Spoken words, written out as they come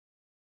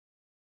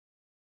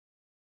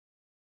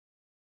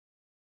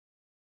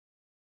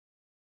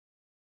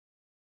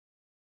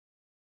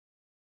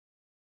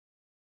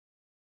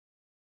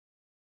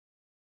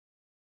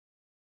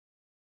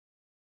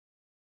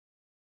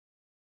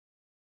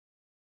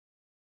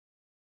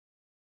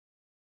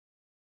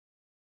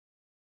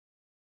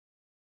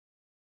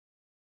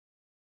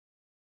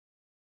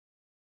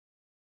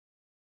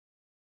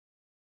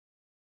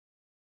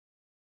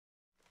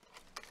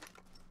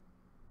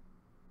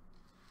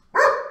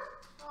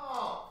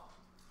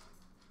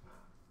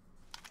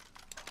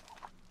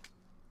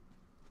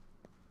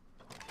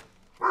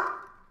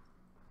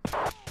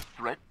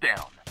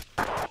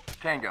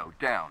Tango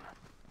down.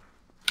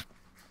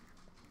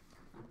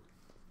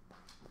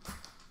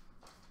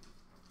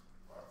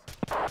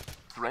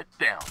 Threat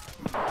down.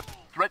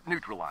 Threat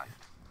neutralized.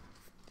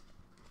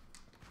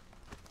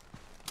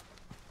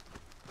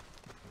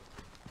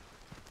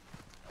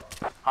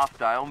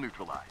 Hostile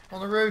neutralized. On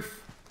the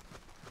roof.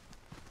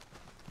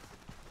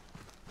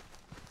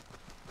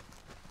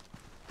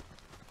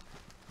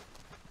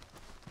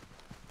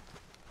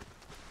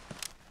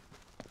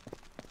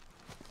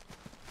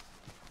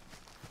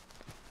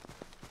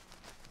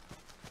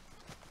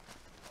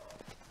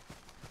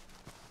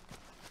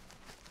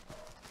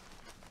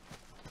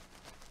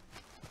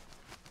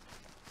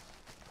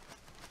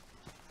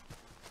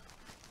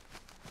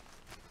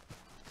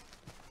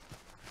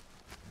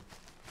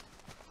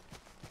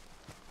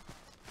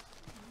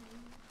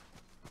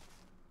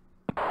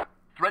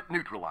 Threat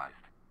neutralized.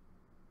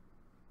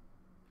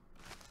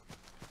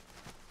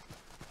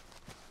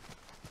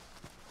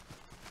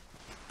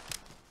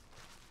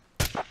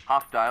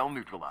 Hostile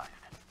neutralized.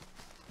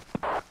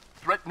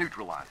 Threat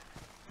neutralized.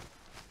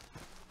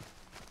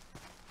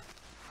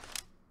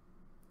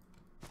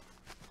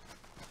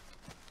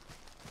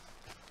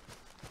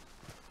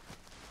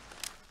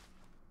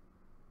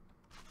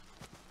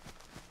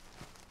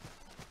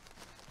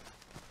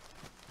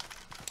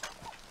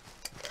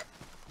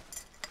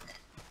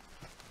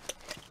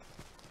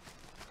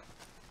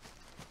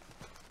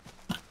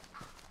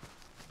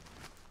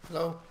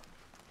 Hello.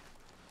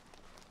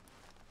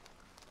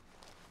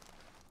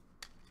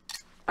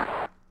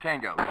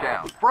 Tango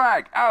down.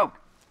 Frag out.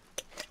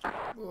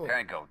 Whoa.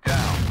 Tango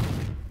down.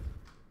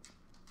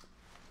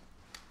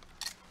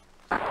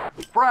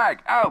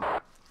 Frag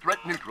out. Threat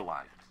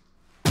neutralized.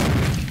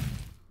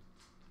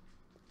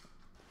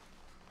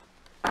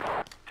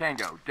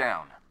 Tango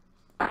down.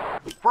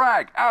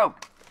 Frag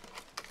out.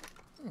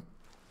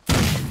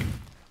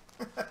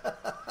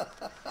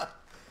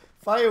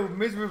 Failed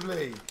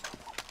miserably.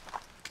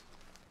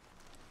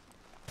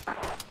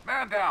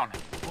 Man down.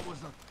 What was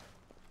that?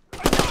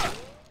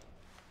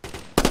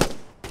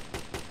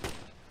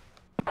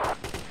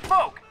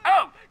 Smoke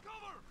out.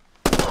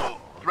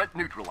 Threat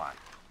neutralized.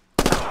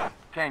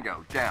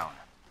 Tango down.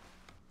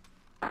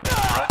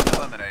 Threat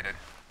eliminated.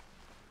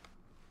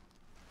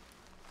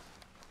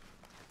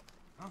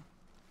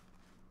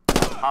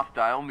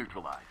 Hostile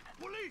neutralized.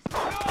 Police! No!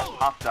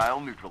 Hostile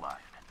neutralized.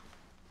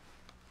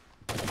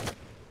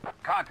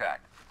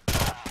 Contact.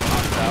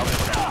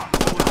 Hostile down.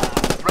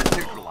 Threat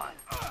neutralized.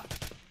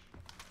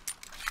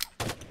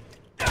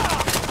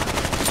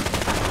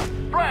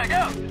 Frag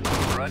out!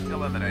 Threat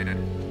eliminated.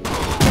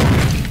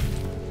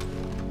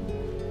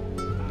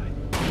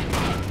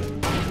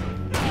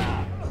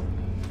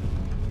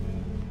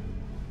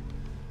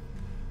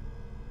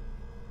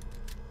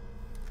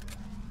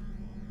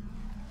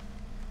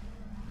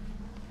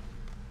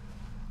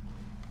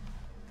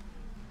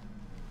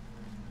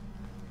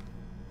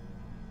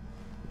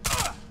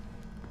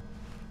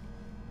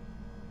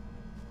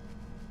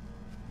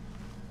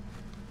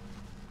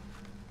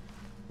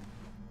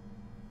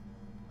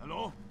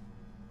 Hello?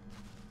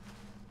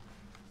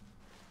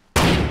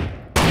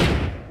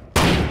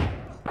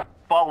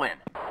 Fall in.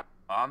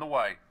 On the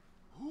way.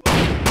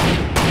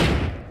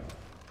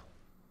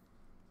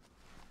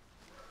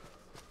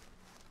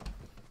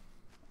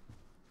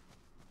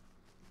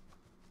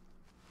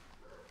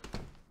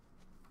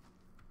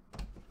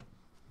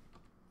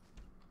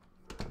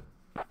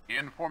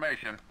 In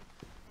formation.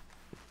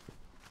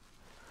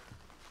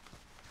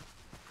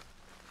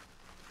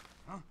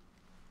 Huh?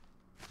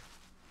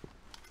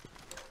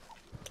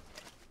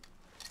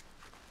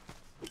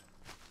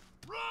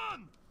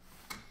 Run!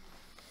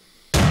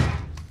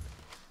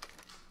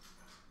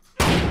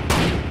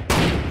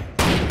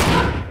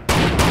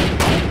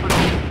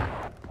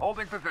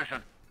 Holding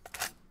position.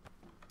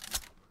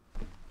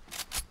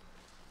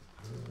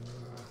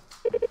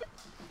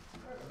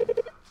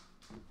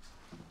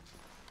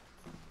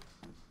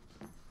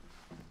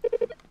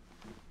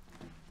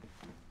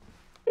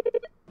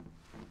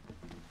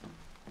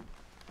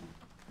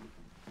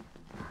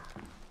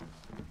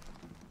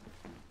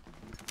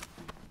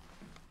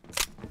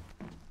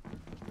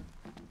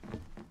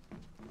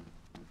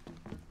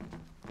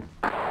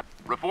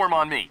 Reform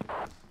on me.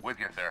 With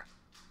you, sir.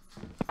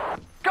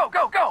 Go,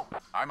 go, go!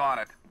 I'm on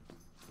it.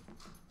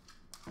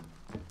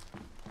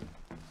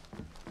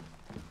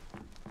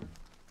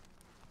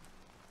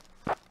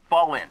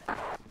 Fall in.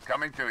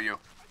 Coming to you.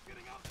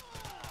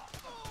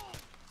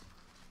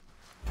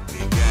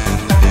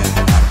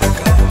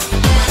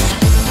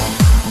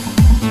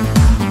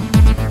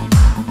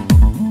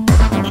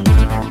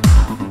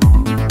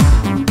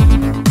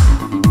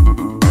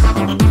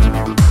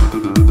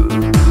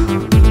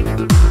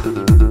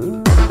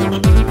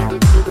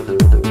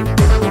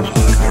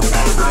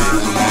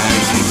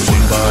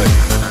 Somebody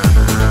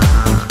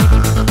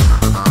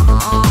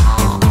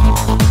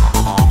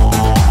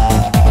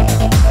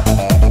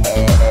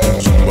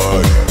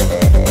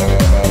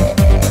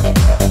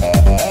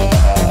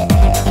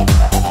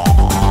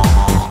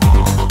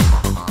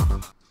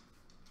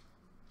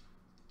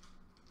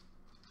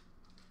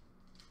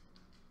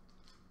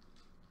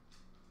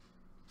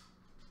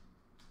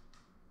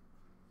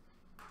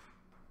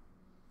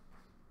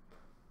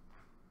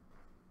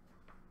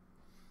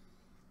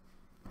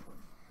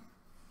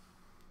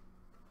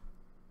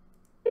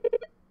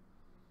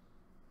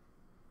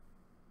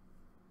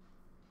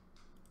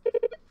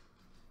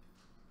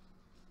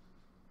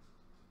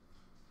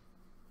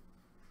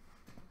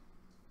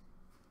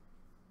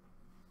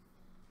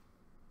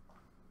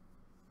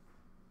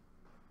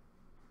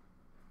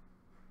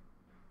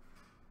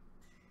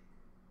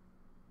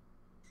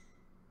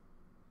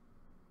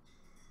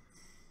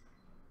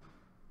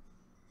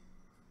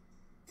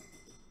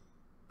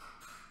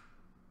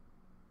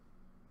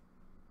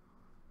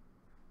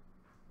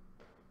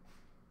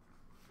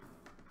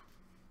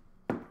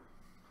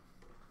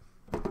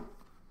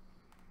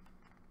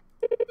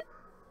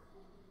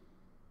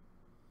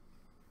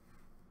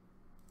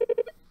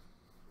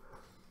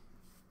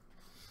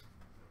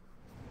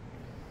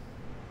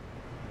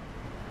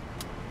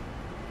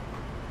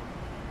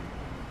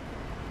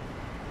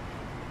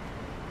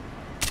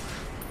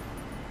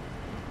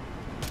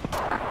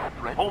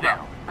Hold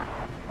down.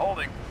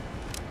 Holding.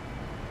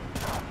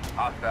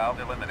 Hostile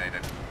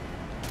eliminated.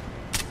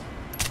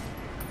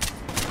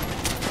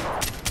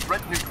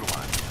 Threat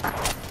neutralized.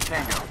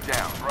 Tango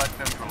down. Threat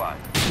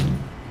neutralized.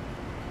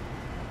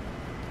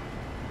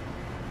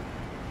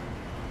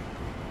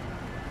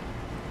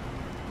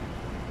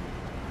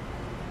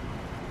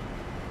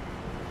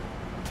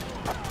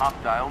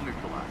 Hostile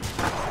neutralized.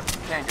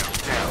 Tango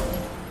down.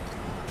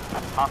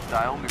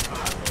 Hostile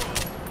neutralized.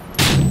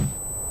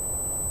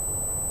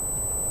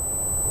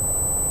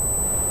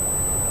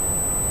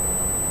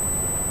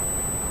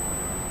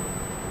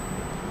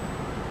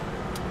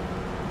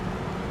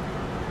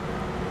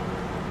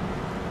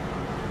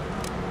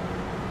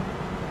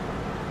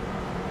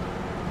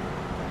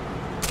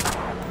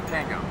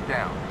 Tango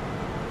down.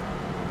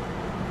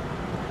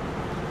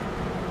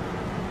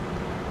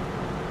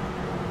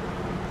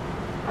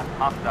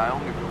 Hostile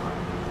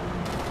neutralized.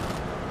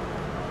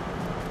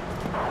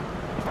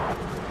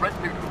 Threat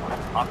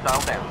neutralized.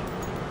 Hostile down.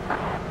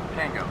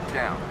 Tango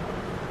down.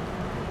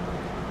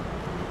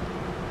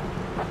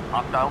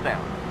 Hostile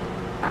down.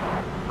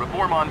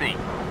 Reform on me.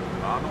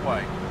 On the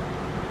way.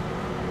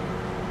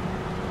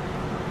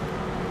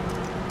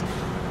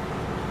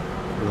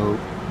 Hello.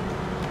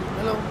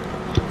 Hello.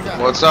 Is that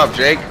What's up,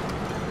 Jake?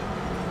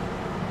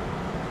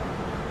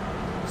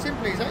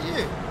 Simply, is that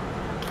you?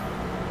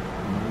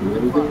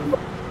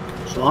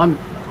 So I'm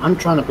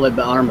trying to play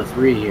Arma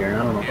 3 here, and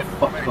I don't know what the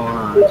fuck's going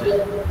on. It's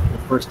just the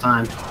first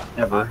time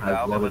ever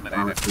I've loaded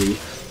Arma 3.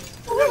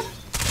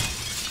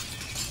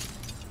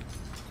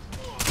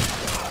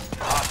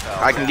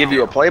 I can give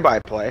you a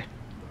play-by-play.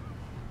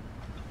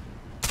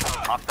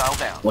 Hostile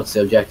down. What's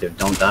the objective?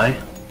 Don't die?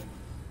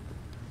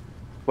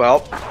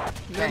 Well,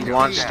 Tango you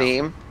launch down.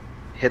 Steam,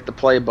 hit the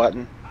play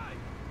button,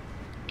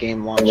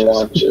 game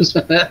launches.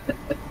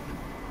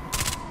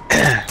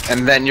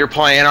 And then you're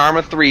playing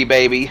Arma 3,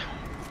 baby.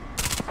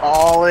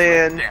 All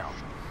in. Down.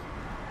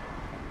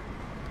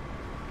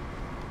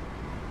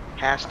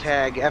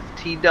 Hashtag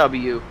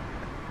FTW.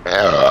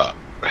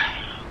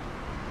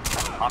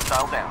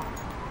 Hostile down.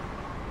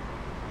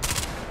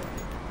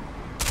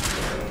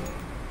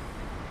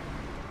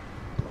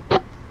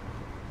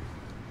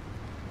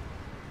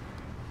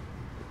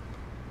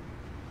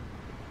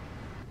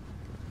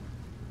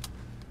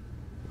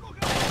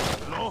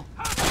 Hello?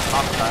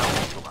 Hostile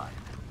neutralized.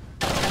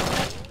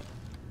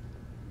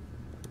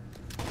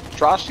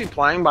 Atrocity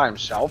playing by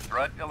himself?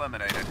 Threat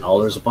eliminated. Oh,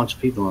 there's a bunch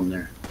of people in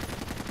there.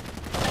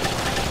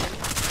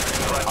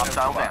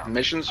 Hostile down.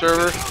 Mission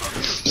server?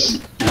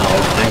 No,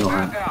 hang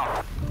on.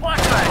 Down.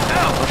 Flashbang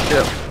down. Oh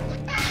shit.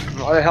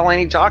 Why the hell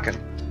ain't he talking?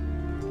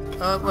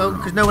 Well,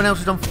 because no one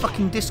else is on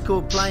fucking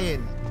Discord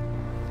playing.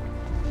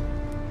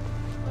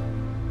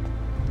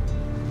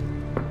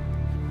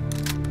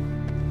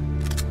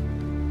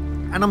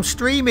 And I'm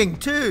streaming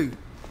too.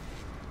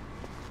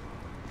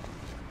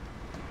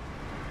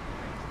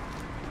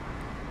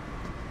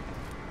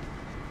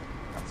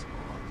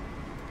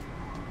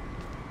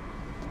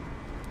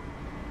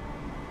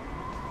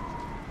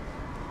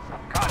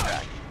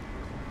 Contact.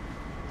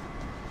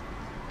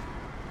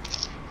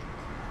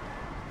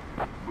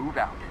 Move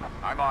out.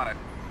 I'm on it.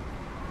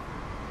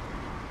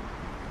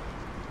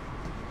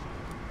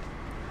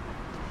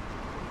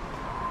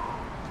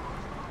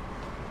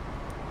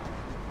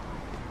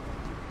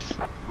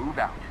 Move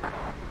out.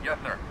 Yes,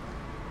 sir.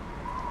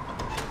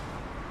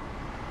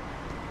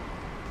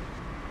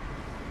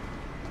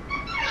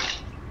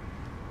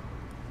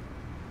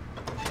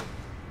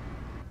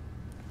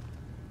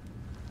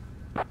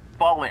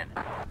 Fall in.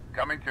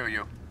 Coming to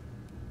you.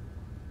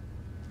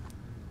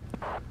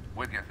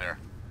 With you, sir.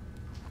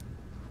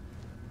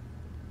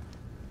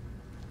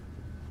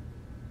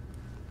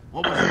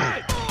 What was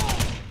that?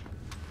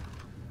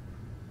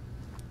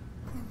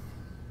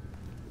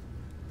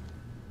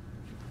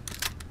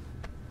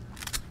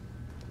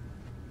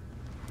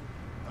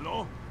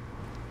 Hello?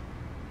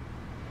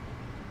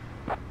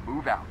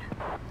 Move out.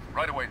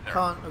 Right away, sir.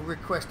 Can't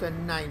request a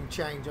name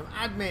change. I'm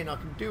admin. I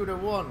can do what I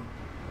want,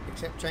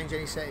 except change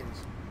any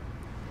settings.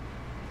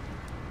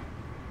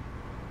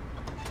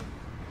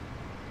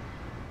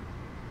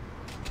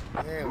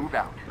 There we Move go.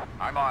 out.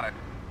 I'm on it.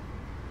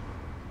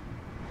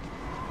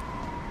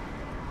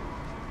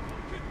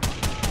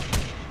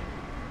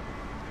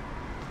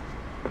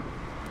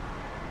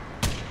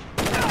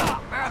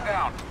 Man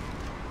down.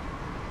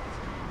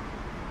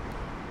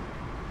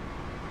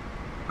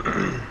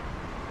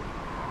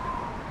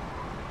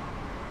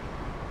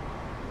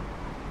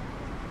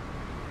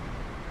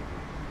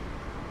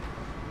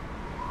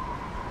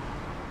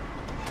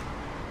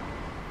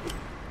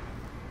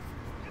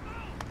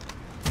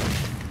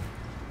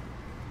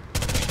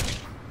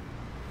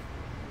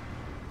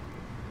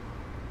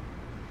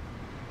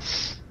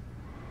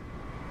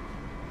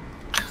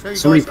 So you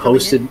Somebody guys coming in?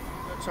 posted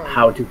Sorry.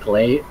 how to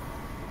play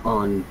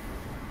on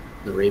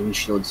the Raven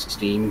Shield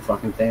Steam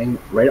fucking thing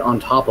right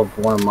on top of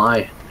one of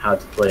my how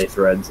to play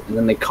threads, and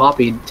then they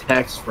copied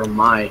text from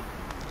my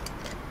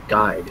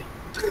guide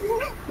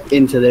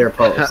into their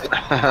post.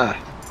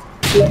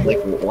 Like,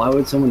 why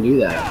would someone do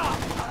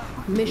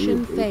that?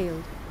 Mission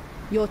failed.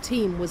 Your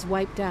team was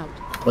wiped out.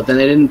 But then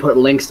they didn't put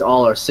links to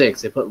all our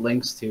 6. They put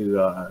links to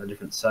a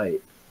different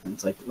site. And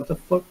it's like, what the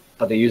fuck?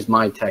 But they used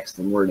my text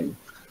and wording.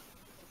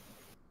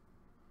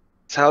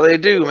 That's how they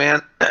do,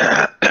 man.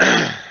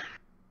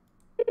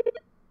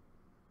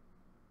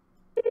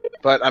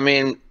 But, I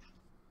mean,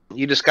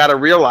 you just got to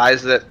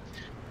realize that,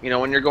 you know,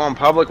 when you're going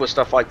public with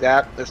stuff like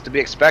that, that's to be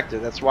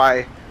expected. That's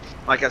why,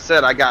 like I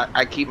said,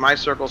 I keep my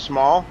circle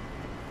small.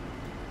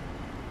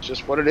 It's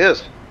just what it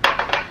is.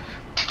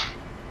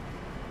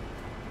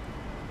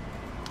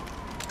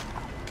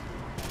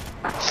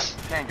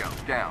 Tango,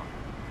 down.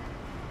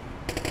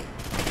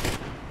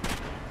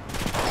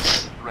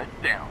 Red,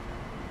 down.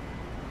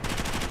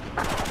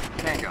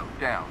 Tango,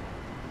 down.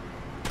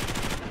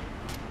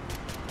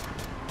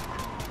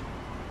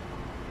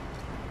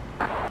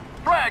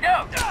 Frag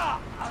out!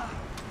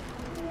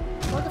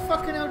 Why the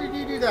fucking hell did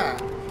you do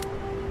that?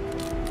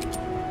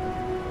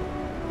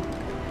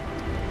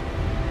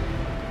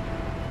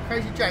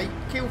 Crazy Jake,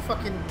 kill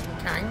fucking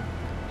Kang.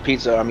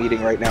 Pizza I'm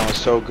eating right now is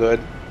so good,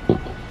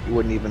 you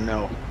wouldn't even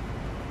know.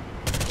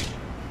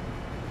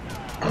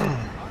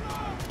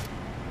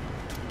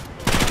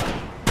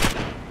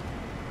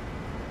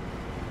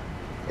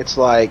 It's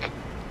like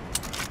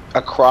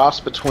a cross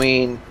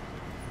between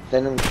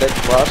thin and thick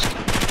crust,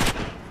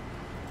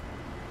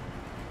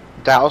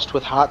 doused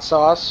with hot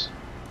sauce,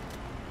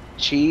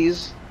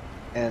 cheese,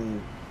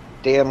 and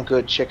damn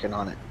good chicken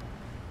on it.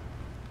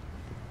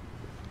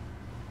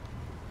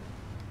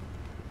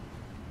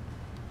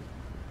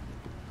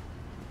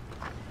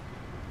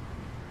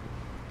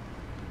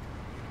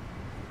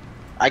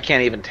 I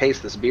can't even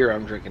taste this beer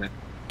I'm drinking it.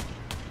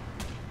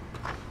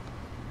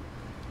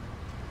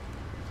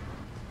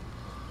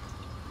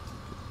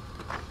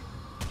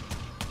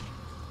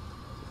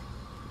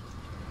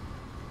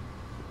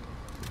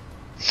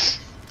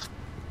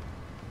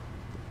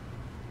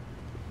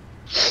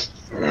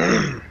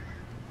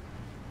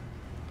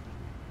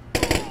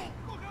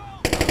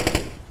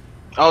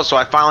 Oh, so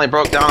I finally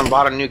broke down and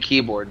bought a new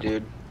keyboard,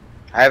 dude.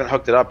 I haven't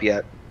hooked it up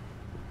yet.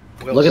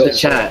 Look at the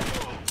chat.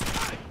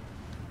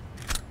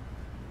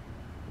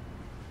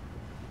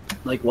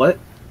 Like what?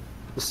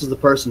 This is the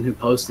person who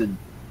posted.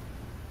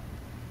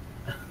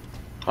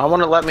 I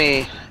want to let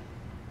me.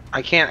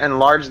 I can't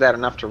enlarge that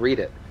enough to read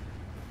it.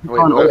 Wait,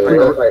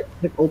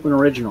 Click open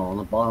original on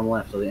the bottom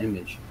left of the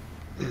image.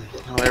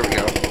 Oh, there we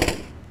go.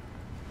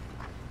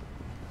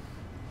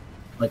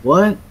 Like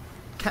what?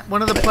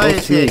 One of the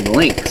players here.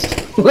 Links.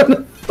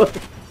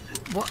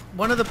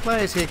 One of the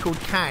players here called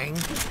Kang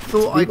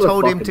thought People I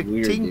told him to fucking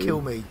weird, team dude.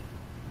 kill me.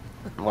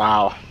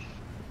 Wow.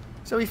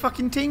 So he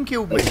fucking team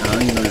killed me. Like, I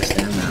don't even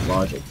understand that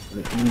logic.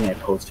 What do you mean I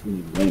post too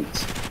many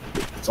links?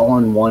 It's all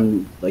in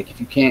one. Like if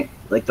you can't,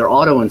 like they're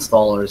auto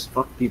installers.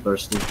 Fuck, people are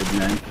stupid,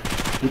 man.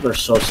 People are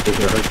so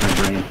stupid. It hurts my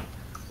brain.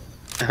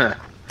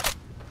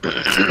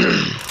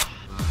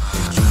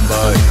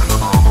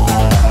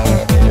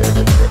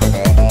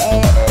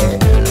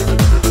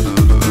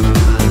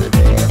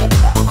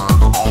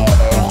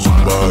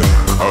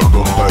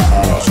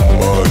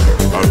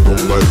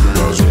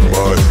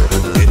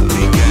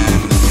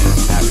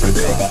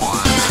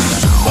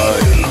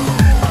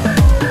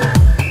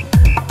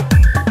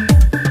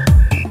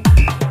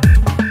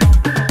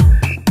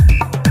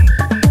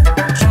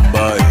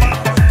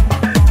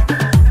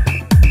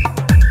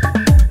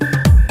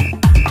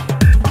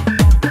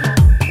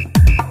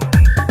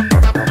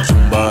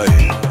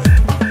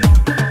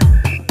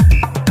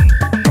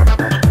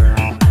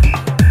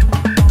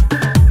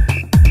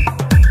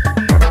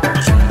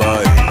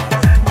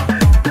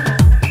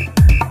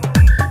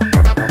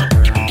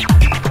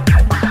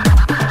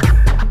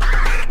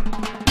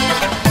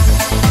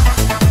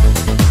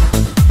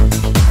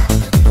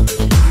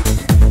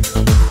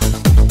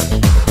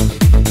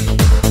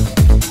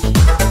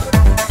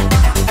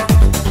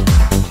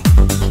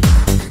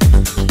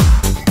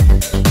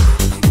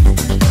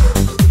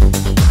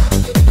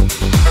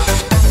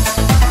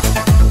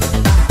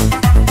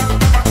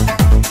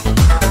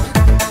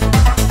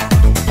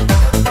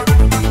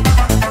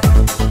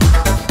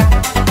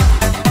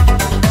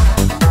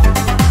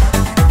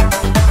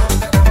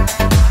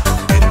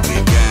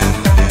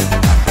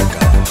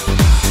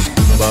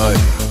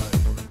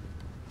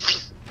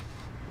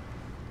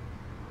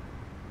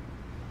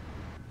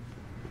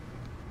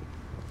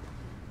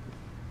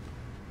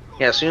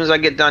 Yeah, as soon as I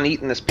get done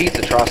eating this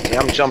pizza atrocity,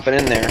 I'm jumping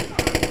in there.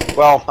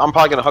 Well, I'm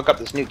probably gonna hook up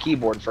this new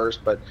keyboard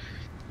first, but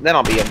then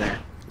I'll be in there.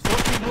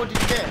 What keyboard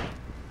did you get?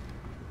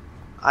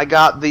 I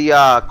got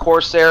the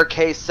Corsair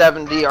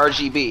K70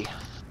 RGB.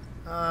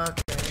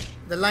 Okay.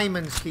 The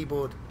layman's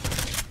keyboard.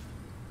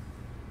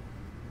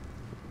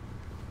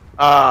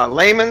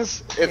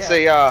 Layman's. It's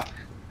a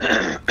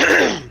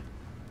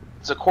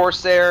it's a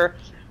Corsair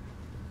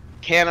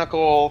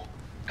mechanical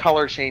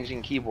color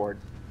changing keyboard.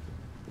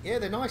 Yeah,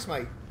 they're nice,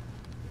 mate.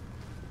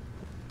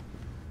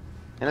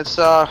 And it's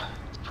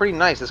pretty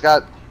nice. It's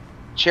got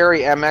cherry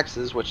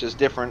MXs, which is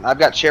different. I've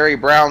got cherry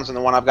browns in the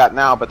one I've got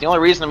now, but the only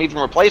reason I'm even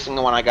replacing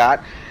the one I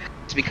got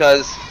is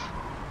because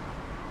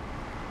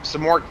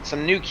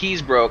some new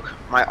keys broke.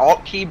 My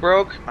Alt key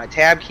broke. My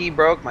Tab key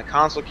broke. My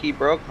console key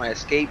broke. My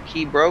Escape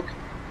key broke.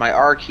 My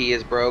R key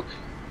is broke.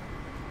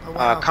 Oh,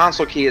 wow.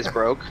 Console key is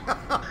broke.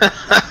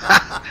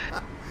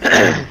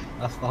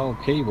 That's the whole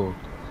keyboard.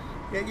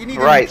 Yeah, you need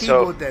Right, a new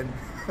keyboard then.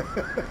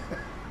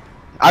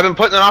 I've been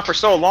putting it off for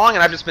so long,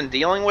 and I've just been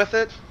dealing with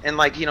it, and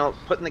like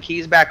putting the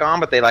keys back on,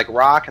 but they like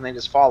rock and they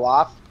just fall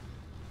off.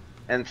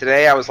 And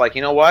today I was like,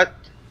 you know what?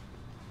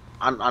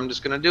 I'm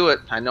just gonna do it.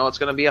 I know it's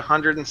gonna be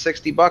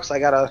 $160. I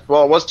got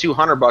well, it was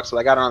 $200, but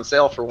I got it on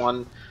sale for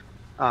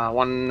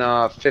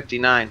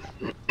 $159.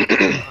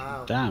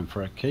 Wow. Damn,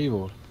 for a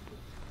keyboard.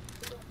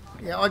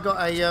 Yeah, I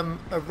got a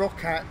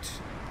Roccat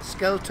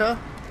Skelter,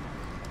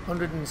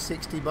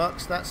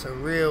 $160. That's a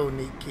real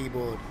neat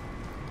keyboard.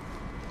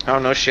 Oh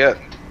no shit.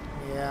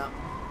 Yeah.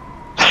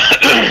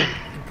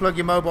 You can plug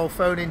your mobile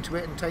phone into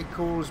it and take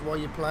calls while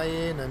you're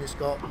playing, and it's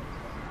got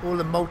all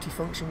the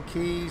multifunction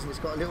keys, and it's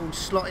got a little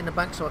slot in the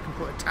back so I can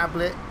put a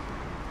tablet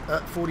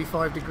at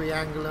 45-degree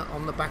angle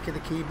on the back of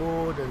the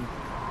keyboard and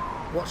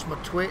watch my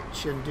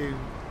Twitch and do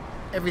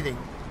everything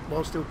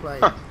while still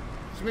playing. Huh.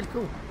 It's really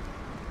cool.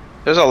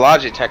 There's a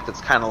Logitech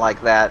that's kind of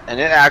like that, and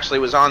it actually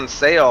was on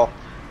sale.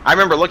 I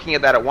remember looking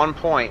at that at one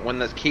point when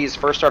the keys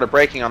first started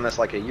breaking on this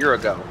like a year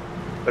ago,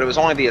 but it was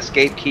only the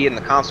Escape key and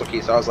the console key,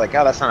 so I was like,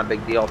 oh, that's not a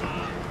big deal.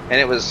 And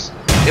it was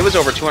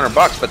over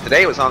 $200, but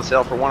today it was on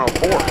sale for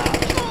 $104.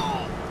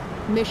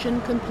 Mission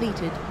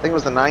completed. I think it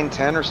was the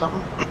 910 or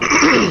something.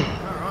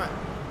 Alright.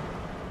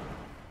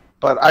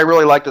 But I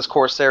really like this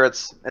Corsair.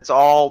 It's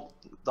all,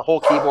 the whole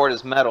keyboard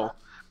is metal,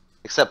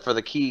 except for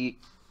the key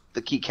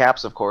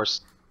caps, of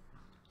course.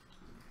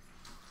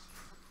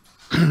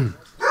 You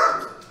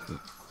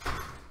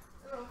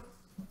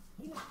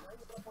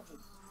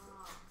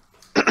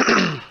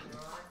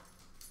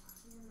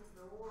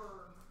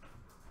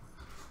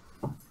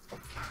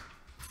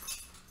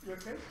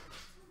okay?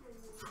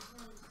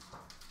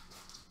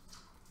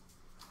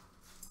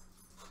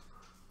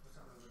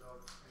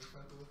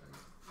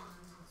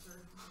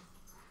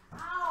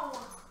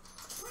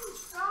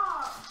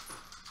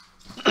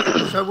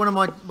 So one of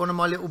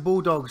my little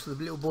bulldogs, the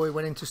little boy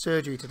went into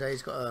surgery today.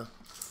 He's got a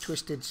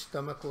twisted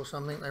stomach or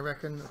something, they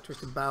reckon, a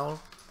twisted bowel.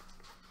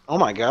 Oh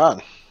my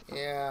god.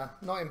 Yeah,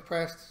 not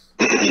impressed.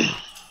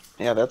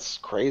 Yeah, that's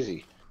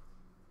crazy.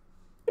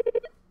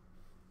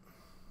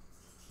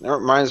 That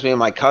reminds me of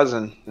my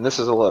cousin, and this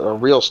is a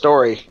real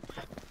story.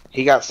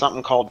 He got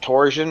something called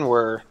torsion,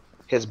 where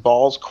his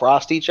balls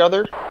crossed each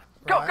other.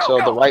 Right. So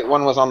the right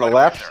one was on the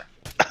left.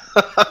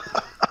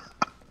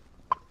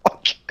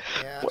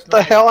 Yeah, What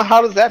the hell?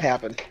 How does that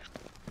happen?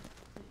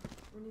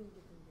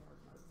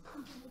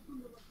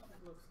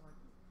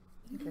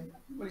 Okay.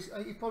 Well,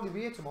 he'll probably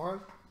be here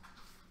tomorrow.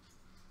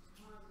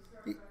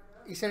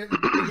 He said at the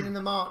beginning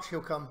of March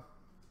he'll come.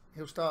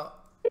 He'll start.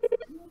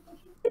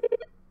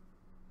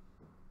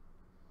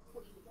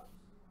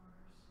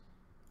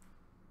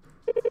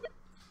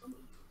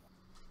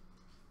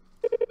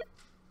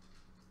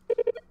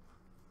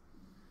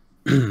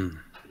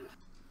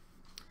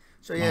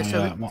 So yeah,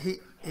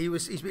 he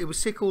was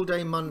sick all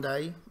day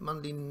Monday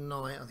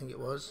night, I think it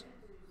was.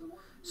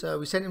 So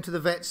we sent him to the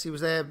vets. He was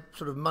there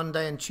sort of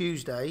Monday and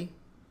Tuesday,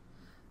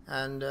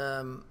 and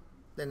then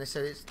they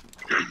said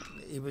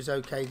he was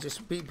okay.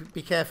 Just be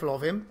careful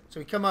of him. So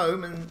he come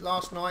home, and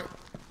last night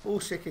all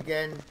sick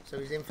again. So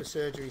he's in for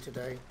surgery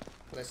today.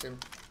 Bless him.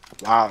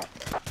 Wow.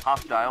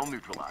 Hostile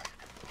neutralized.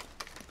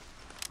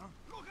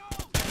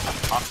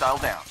 Hostile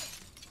down.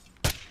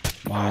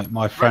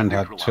 My friend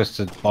had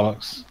twisted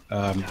bollocks.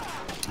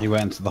 He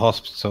went into the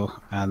hospital,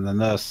 and the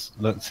nurse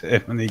looked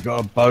at him, and he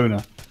got a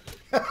boner.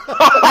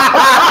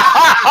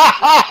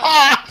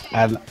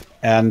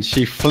 and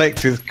she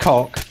flicked his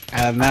cock,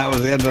 and that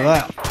was the end of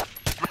that.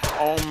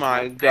 Oh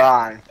my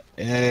god.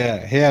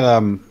 Yeah, he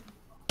had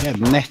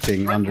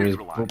netting under his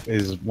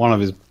one of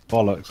his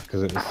bollocks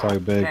because it was so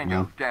big,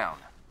 man. Down.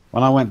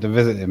 When I went to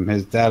visit him,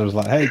 his dad was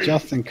like, "Hey,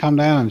 Justin, come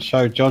down and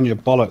show John your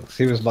bollocks."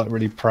 He was like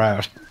really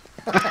proud.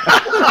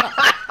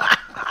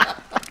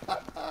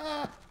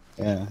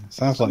 Yeah,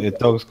 sounds like your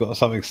dog's got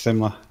something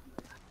similar.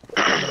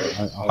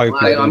 I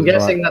hope I'm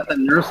guessing that the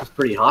nurse was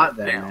pretty hot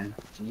then, man.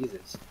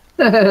 Jesus.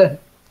 Yeah.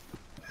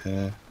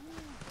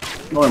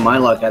 More my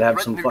luck, I'd have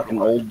some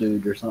fucking old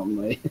dude or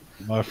something like.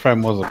 My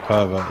friend was a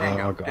pervert,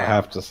 though, I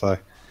have to say.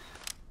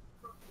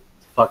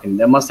 Fucking,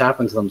 that must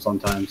happen to them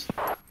sometimes.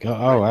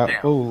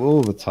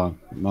 All the time.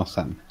 It must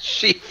happen.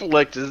 She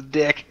flicked his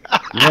dick.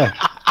 Yeah,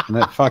 and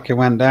it fucking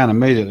went down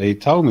immediately. He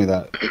told me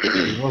that.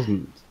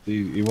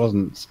 He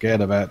wasn't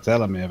scared about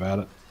telling me about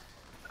it.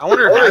 I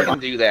wonder if I can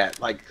do that.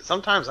 Like,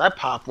 sometimes I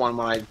pop one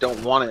when I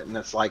don't want it, and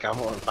it's like,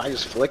 if I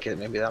just flick it,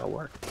 maybe that'll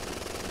work.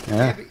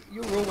 Yeah. But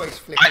you're always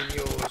flicking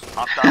yours.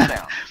 Hostile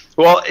down.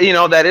 Well,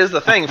 that is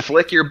the thing.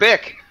 Flick your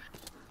bick.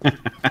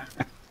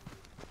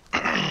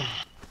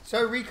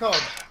 So Recog.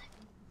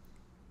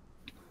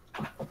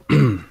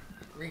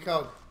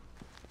 Recog.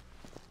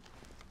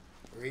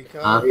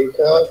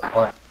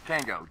 What?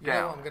 Tango You know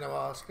down. what I'm going to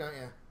ask, don't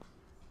you?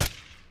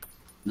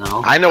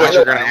 No. I know what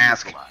you're going to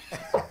ask.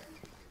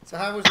 So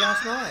how was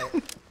last night?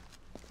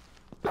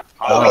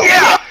 Oh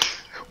yeah!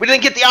 We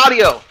didn't get the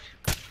audio.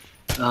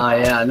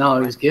 Yeah, no,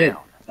 it was good.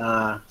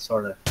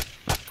 Sort of.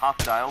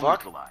 Hostile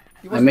Fuck. neutralized.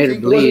 I made her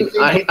bleed.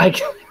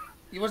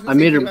 You wasn't I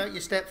made thinking her. about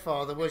your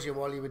stepfather, was you,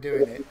 while you were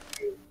doing it?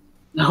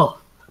 No.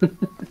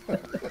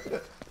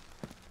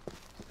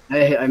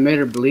 I made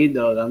her bleed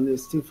though.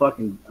 It's too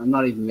fucking. I'm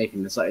not even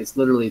making this. It's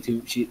literally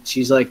too.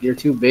 She's like, you're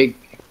too big.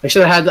 I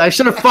should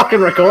have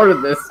fucking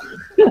recorded this.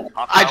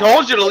 I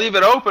told you to leave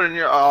it open,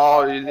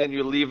 and then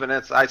you leave, and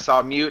I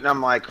saw mute, and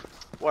I'm like,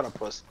 what a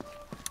puss.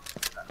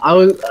 I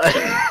was.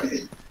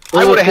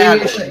 I would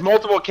have had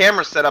multiple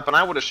cameras set up, and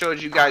I would have showed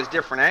you guys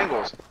different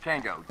angles.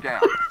 Tango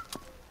down.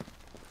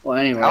 Well,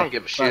 anyway. I don't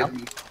give a shit.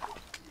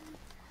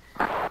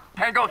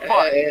 Tango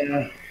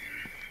spotted.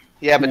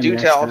 Yeah, but do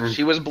tell,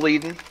 she was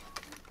bleeding.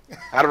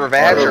 Out of her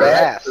vag or her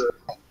ass?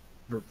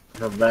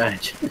 Her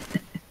vag.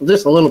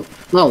 Just a little,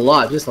 not a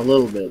lot, just a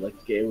little bit. Like,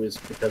 it was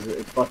because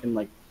it's fucking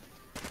like,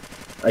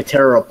 I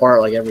tear her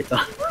apart like every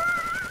time.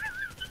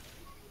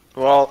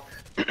 Well,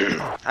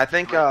 I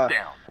think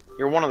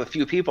you're one of the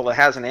few people that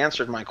hasn't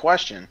answered my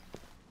question.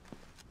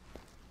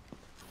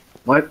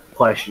 What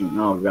question?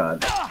 Oh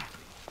god.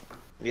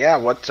 Yeah,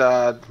 what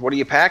are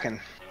you packing?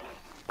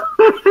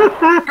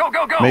 Go,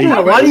 go, go!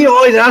 Why do you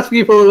always ask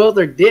people about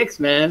their dicks,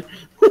 man?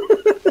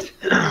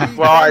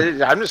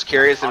 Well, I'm just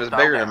curious if it's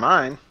bigger than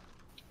mine.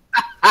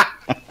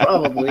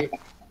 Probably.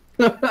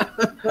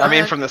 I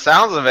mean, from the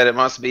sounds of it, it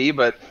must be,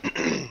 but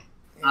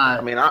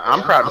I mean,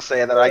 I'm proud to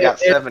say that I got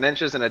 7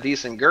 inches and a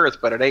decent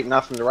girth, but it ain't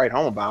nothing to write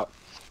home about.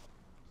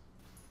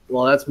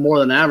 Well, that's more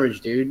than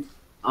average, dude.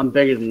 I'm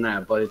bigger than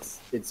that, but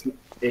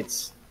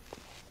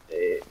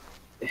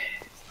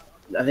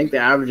I think the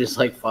average is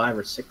like 5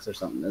 or 6 or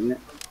something, isn't it?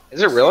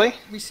 Is it really?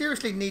 We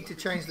seriously need to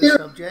change the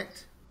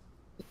subject.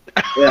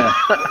 Yeah.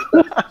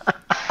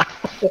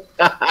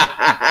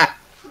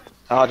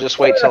 I'll just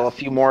wait till a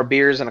few more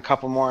beers and a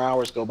couple more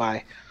hours go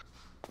by.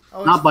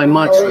 Oh, Not by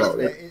much, though.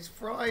 It's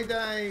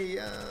Friday.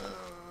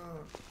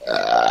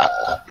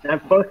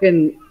 That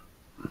fucking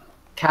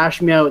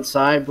Cash Me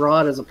Outside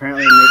broad is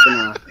apparently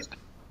making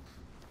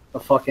a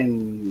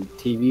fucking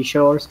TV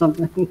show or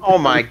something. Oh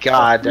my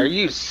god, are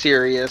you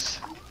serious?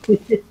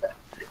 Dude,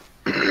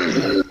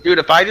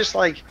 if I just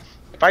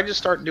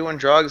start doing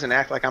drugs and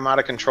act like I'm out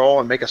of control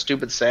and make a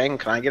stupid saying,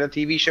 can I get a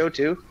TV show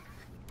too?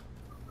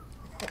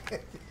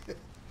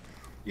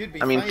 You'd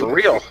be I mean, famous. for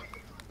real.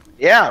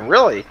 Yeah,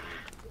 really.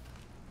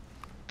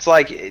 It's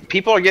like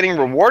people are getting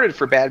rewarded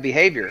for bad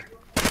behavior.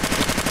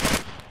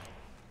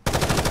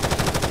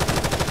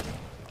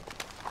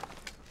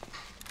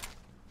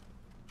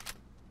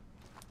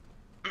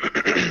 Where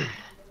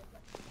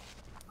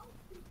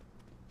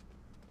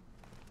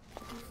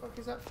the fuck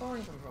is that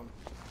firing come from?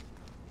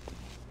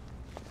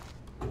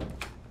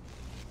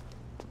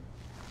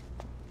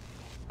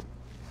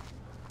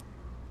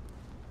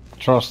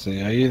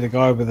 Trusty, are you the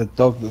guy with the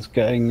dog that's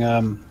getting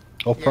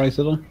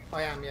operated on?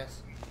 I am,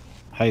 yes.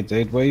 Hey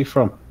dude, where are you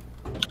from?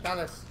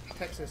 Dallas,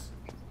 Texas.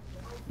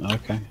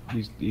 Okay,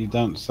 you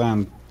don't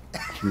sound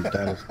from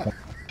Dallas.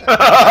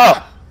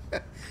 No,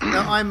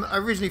 I'm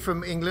originally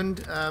from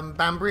England,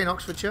 Banbury in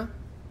Oxfordshire.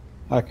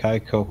 Okay,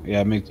 cool.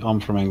 Yeah, I'm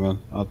from England.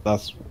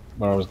 That's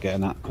where I was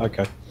getting at.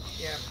 Okay.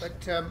 Yeah,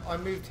 but I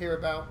moved here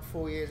about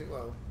 4 years ago.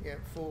 Well, yeah,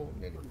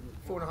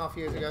 4.5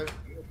 years ago.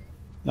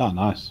 Oh,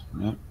 nice.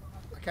 Yeah.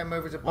 I came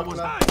over as a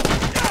butler.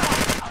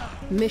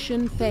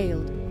 Mission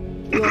failed.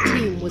 Your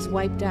team was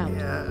wiped out.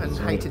 Yeah, and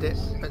hated it,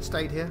 but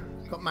stayed here.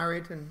 Got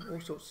married and all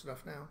sorts of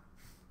stuff now.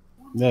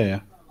 Yeah.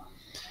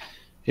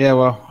 Yeah,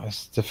 well,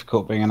 it's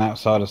difficult being an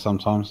outsider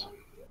sometimes.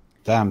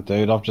 Damn,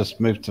 dude, I've just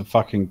moved to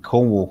fucking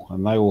Cornwall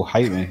and they all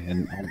hate me,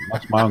 and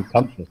that's my own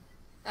country.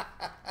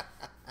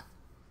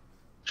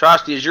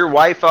 Trusty, is your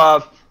wife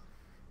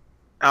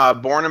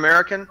born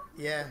American?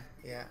 Yeah,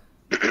 yeah.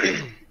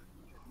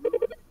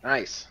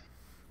 Nice.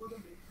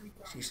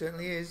 She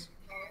certainly is.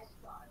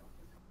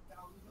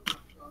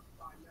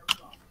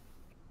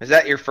 Is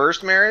that your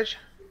first marriage?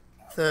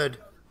 Third.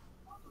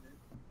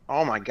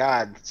 Oh my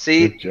god.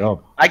 See, Good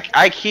job.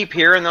 I keep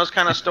hearing those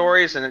kind of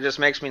stories and it just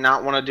makes me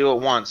not want to do it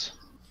once.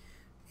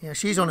 Yeah,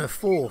 she's on her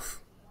 4th.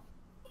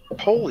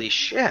 Holy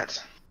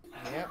shit.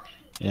 Yeah.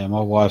 Yeah,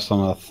 my wife's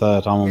on her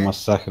 3rd, I'm on my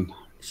 2nd.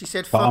 She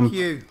said, But fuck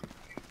you.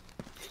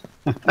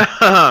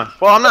 Well,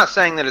 I'm not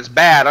saying that it's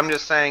bad. I'm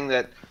just saying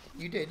that,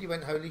 You did. You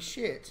went, holy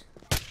shit.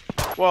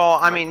 well,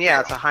 I mean, yeah,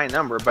 it's a high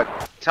number, but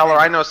tell her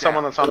I know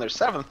someone that's on their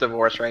 7th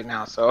divorce right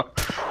now, so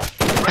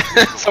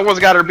someone's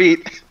got her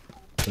beat.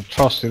 So,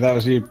 Trusty, that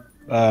was you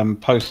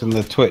posting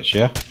the Twitch,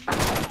 yeah?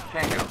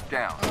 Tango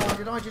down. Oh,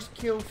 did I just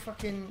kill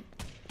fucking...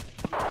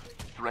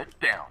 Threat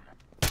down.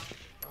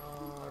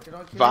 Oh, did I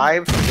kill him?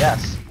 Vive?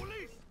 Yes.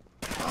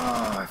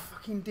 Oh, I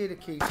fucking did a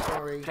key,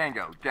 sorry.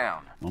 Tango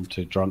down. I'm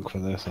too drunk for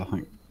this, I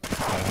think.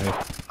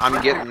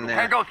 I'm getting there.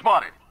 Tango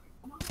spotted.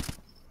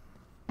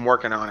 I'm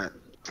working on it.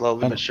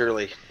 Slowly but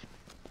surely.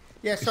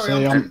 Yeah, sorry, See,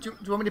 do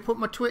you want me to put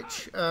my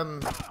Twitch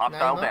name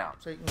Hostile up? down.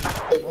 So you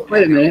can...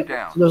 Wait a minute.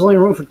 Down. So there's only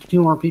room for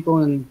 2 more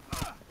people in.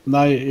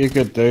 No, you're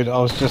good, dude. I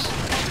was just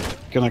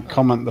going to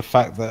comment the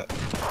fact that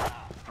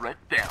Threat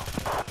down.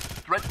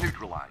 Threat neutralized.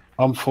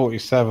 I'm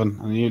 47,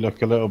 and you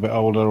look a little bit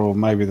older, or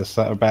maybe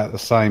about the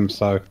same.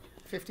 So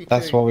 52.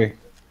 that's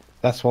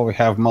why we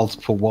have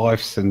multiple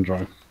wife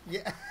syndrome.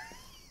 Yeah.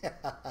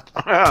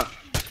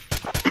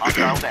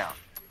 Hostile down.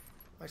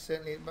 I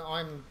certainly. But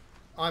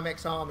I'm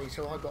ex-army,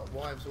 so I've got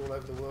wives all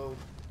over the world.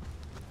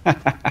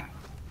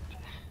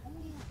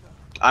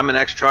 I'm an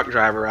ex-truck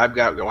driver. I've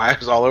got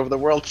wives all over the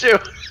world too.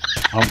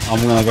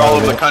 I'm gonna go all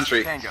over the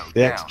country. Tango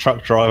The down.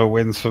 ex-truck driver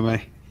wins for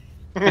me.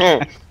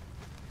 I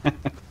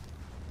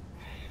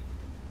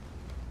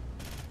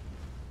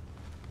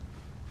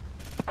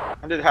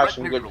did have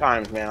some good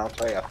times, man. I'll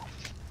tell you.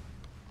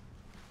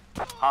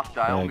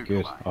 Hostile Yeah, good.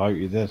 neutralized. I hope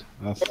you did.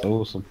 That's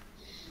awesome.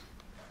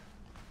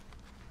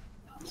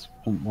 It's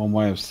one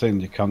way of seeing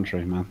your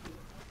country, man.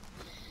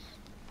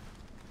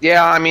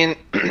 Yeah, I mean,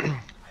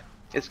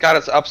 it's got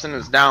its ups and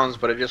its downs,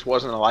 but it just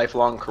wasn't a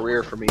lifelong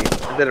career for me.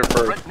 I did it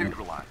for, Threat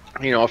neutralized.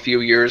 a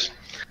few years.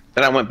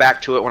 Then I went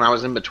back to it when I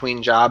was in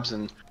between jobs,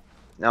 and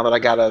now that I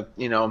got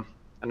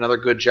another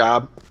good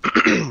job,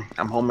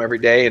 I'm home every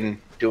day and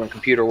doing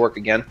computer work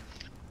again.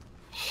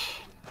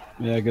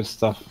 Yeah, good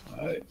stuff.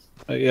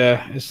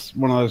 Yeah, it's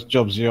one of those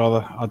jobs I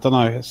don't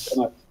know.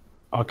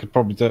 I could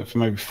probably do it for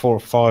maybe 4 or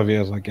 5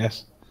 years, I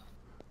guess.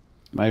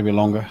 Maybe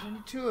longer. There's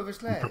only 2 of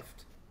us left.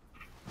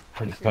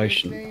 Pretty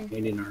patient.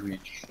 Canadian Army.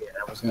 Shit,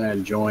 I was gonna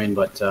join,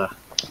 but what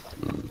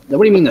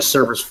do you mean the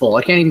server's full?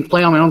 I can't even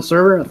play on my own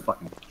server?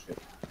 Fucking shit.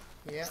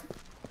 Yeah.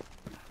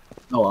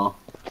 Oh well.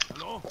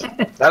 Hello?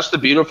 That's the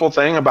beautiful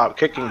thing about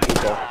kicking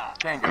people.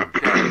 Tango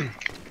down.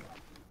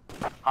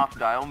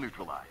 Hostile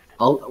neutralized.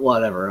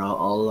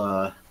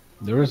 I'll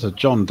There is a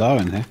John Doe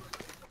in here.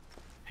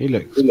 He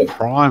looks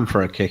prime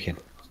for a kicking.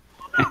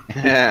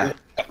 Yeah.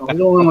 we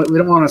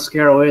don't want to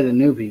scare away the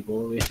new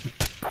people.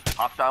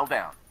 Hostile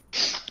down.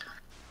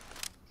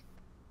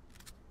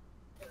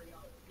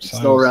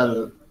 Still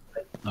rather.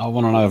 I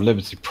want to know if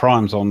Liberty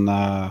Prime's on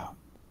the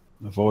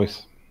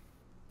voice.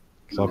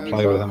 Because I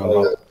play with him a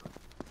lot.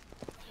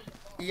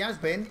 He has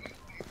been.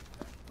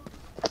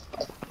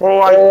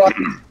 Well,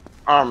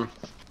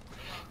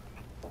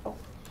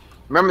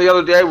 remember the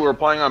other day we were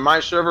playing on my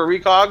server,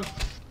 Recog?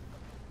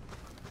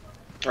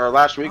 Or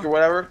last week or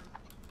whatever?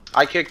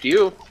 I kicked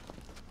you.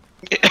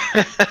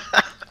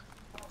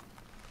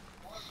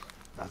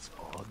 That's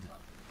odd.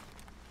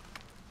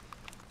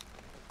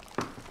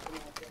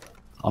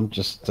 I'm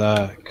just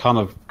kind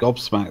of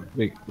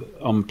gobsmacked.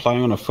 I'm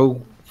playing on a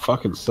full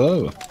fucking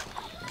server.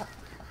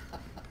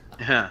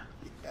 Yeah.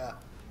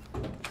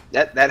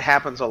 That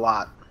happens a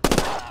lot.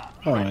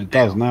 Oh, it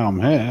does now I'm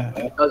here.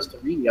 It does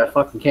to me. I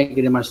fucking can't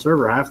get in my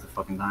server half the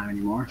fucking time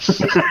anymore.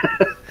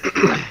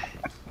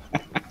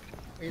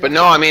 But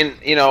no, I mean,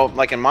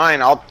 like in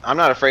mine, I'm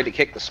not afraid to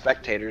kick the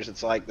spectators.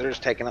 It's like they're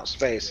just taking up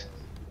space.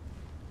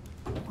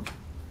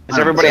 Is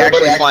everybody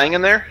actually playing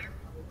in there?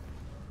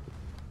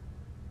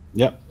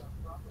 Yep.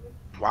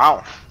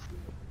 Wow.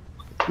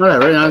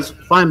 Whatever, it's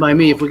fine by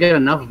me. If we get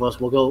enough of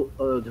us, we'll go,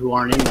 who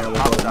aren't in there,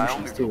 we'll go to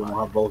missions too, and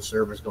we'll have both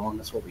servers going.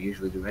 That's what we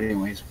usually do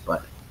anyways,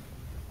 but...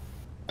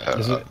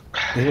 Is it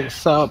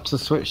set up to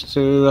switch to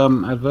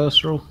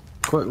adversarial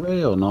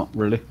quickly, or not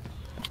really?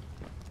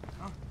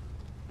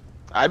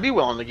 I'd be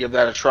willing to give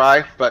that a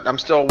try, but I'm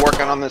still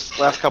working on this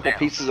last couple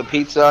pieces of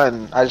pizza,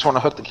 and I just want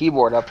to hook the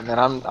keyboard up, and then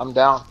I'm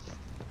down.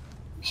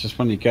 It's just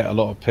when you get a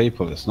lot of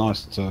people, it's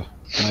nice to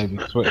maybe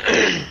switch.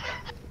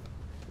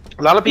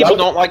 A lot of people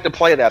don't like to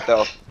play that,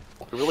 though.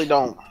 They really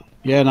don't.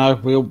 Yeah, no,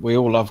 we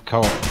all love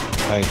co-op.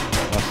 Hey,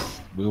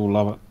 we all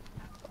love it.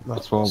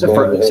 That's what.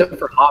 Except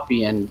for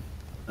Hoppy and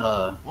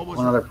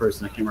one other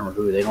person, I can't remember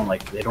who. They don't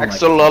like.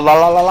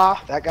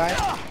 That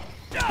guy.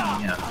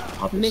 Yeah.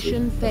 Obviously.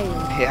 Mission failed.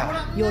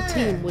 Yeah. Your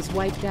team was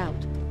wiped out.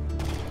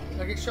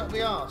 Did I get shot in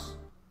the arse?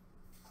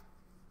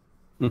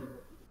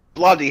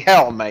 Bloody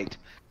hell, mate.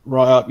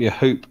 Right up your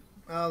hoop.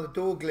 Oh, the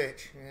door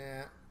glitch.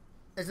 Yeah.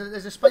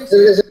 There's a space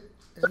here.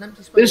 There's an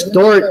empty space. This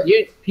door,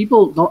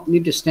 people don't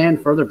need to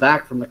stand further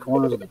back from the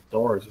corners of the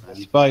doors. Man.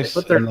 Space.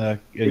 They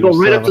go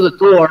right up to the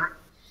door.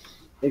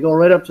 They go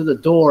right up to the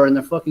door, and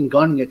their fucking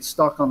gun gets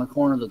stuck on the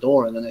corner of the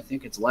door, and then they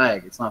think it's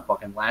lag. It's not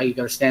fucking lag. You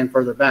gotta stand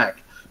further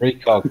back.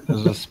 Recog.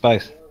 There's a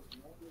space.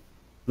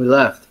 We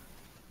left.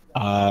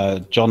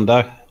 John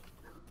Doe.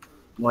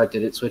 What,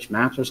 did it switch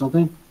maps or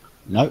something?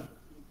 Nope.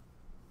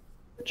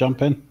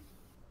 Jump in.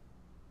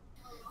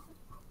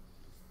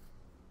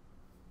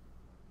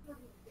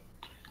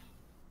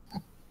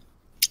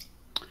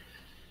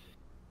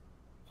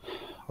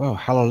 Well,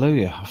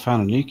 hallelujah. I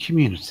found a new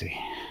community.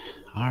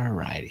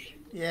 Alrighty.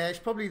 Yeah, it's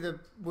probably the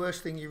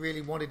worst thing you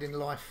really wanted in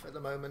life at the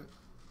moment.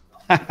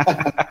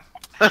 I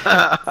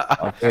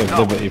feel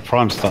Liberty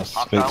Prime starts to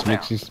speak to me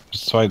because he's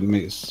persuading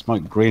me to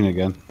smoke green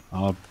again.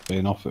 I've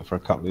been off it for a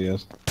couple of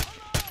years.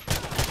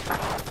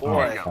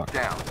 Tango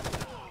down.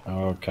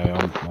 Okay,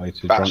 I'm way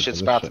too drunk.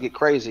 Shit's about to get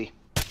crazy.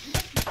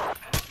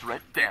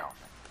 Threat down.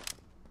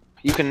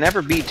 You can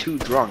never be too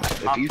drunk.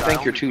 If you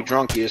think you're too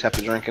drunk, you just have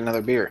to drink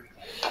another beer.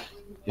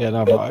 Yeah,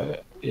 no,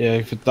 but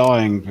if you're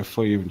dying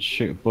before you even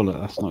shoot a bullet,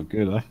 that's not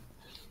good, eh?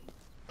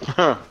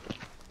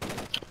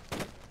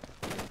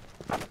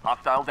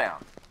 Hostile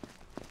down.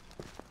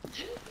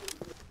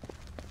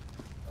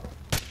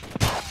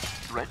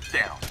 Threat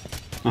down.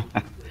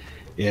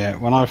 Yeah,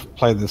 when I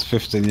played this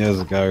 15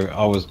 years ago,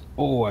 I was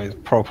always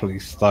properly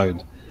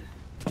stoned.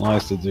 And I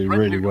used to do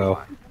really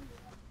well.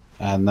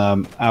 And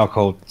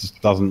alcohol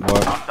just doesn't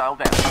work. Hostile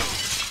down.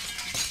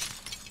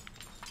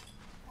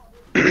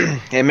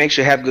 It makes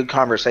you have good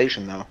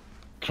conversation, though.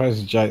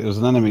 Crazy Jake, there was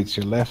an enemy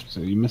to your left, so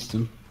you missed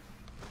him.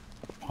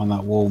 On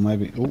that wall,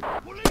 maybe. Ooh.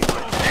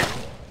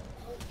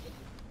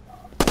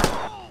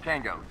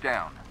 Tango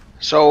down.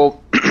 So,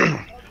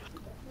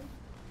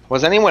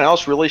 was anyone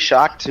else really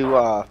shocked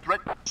to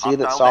see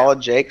that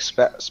Solid Jake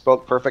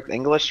spoke perfect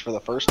English for the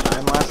first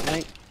time last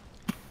night?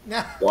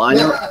 Well,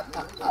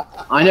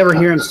 I never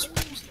hear him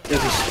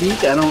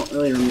speak. I don't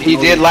really remember. He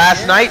did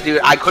last night,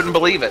 dude. I couldn't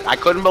believe it. I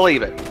couldn't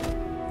believe it.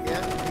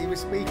 Yeah, he was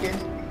speaking.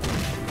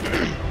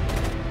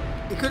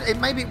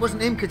 Maybe it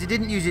wasn't him because he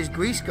didn't use his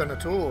grease gun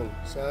at all.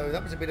 So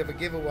that was a bit of a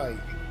giveaway.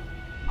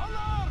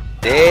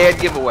 Dead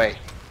giveaway.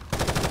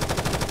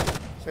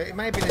 So it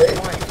may have been his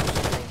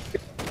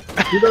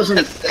wife. He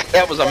doesn't.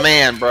 That was a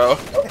man, bro.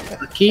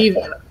 Akeev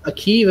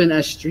and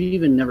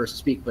Estreven never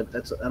speak, but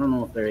I don't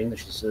know if their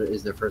English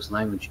is their first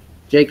language.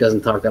 Jake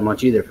doesn't talk that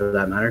much either, for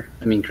that matter.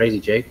 I mean, Crazy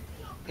Jake.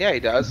 Yeah, he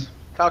does.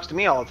 Talks to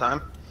me all the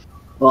time.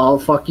 Well,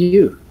 fuck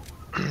you.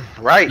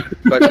 Right,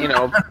 but you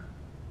know,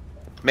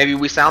 maybe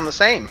we sound the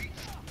same.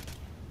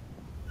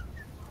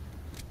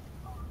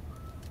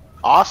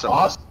 Awesome.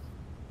 That's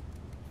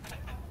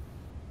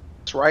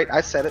right.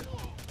 I said it.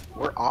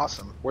 We're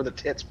awesome. We're the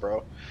tits,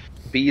 bro.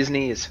 Bee's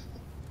knees.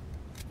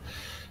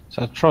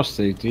 So,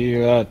 Trusty, do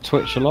you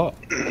Twitch a lot?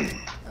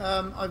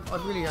 I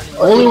really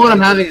only when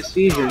I'm having a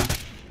seizure.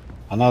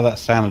 I know that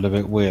sounded a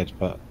bit weird,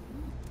 but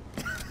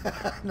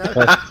No.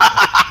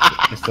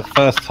 it's the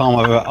first time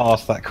I've ever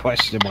asked that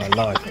question in my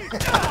life.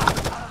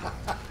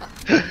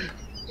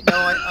 No,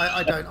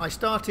 I don't. I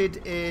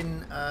started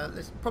in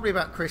probably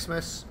about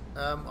Christmas.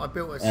 I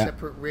built a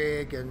separate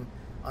rig and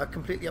I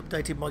completely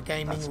updated my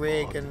gaming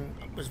rig and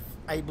was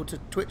able to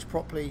Twitch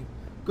properly,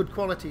 good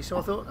quality. So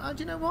I thought,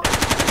 do you know what?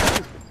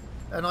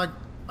 And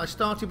I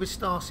started with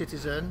Star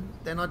Citizen,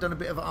 then I'd done a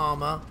bit of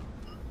Armour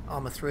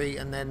 3,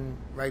 and then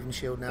Raven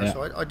Shield now. Yeah.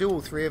 So I do all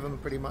three of them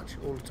pretty much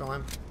all the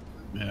time.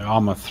 Yeah,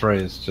 Armour 3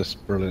 is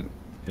just brilliant.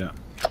 Yeah.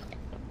 It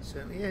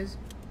certainly is.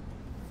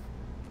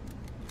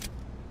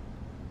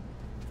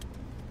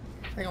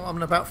 I think I'm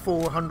on about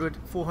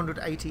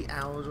 480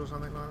 hours or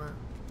something like that.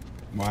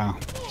 Wow.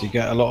 Do you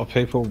get a lot of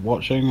people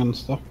watching and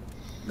stuff?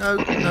 No,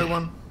 no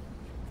one.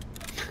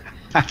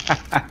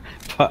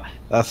 But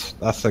that's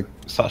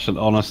such an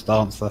honest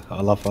answer.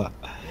 I love that.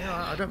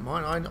 Yeah, I don't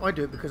mind. I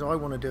do it because I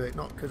want to do it,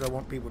 not because I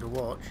want people to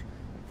watch.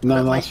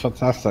 No, that's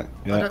fantastic.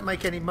 Yeah. I don't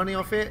make any money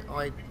off it.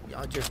 I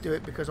just do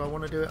it because I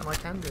want to do it and I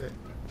can do it.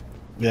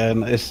 Yeah,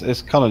 and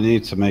it's kind of new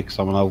to me because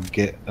I'm an old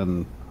git,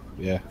 and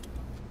yeah,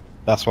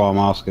 that's why I'm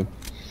asking.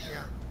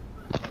 Yeah.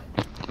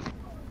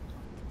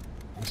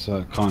 It's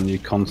a kind of new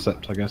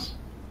concept, I guess.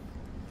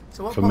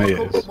 So what For part me, of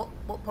it is.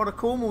 what part of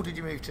Cornwall did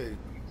you move to?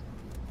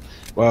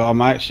 Well, I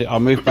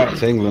moved back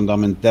to England.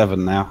 I'm in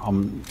Devon now.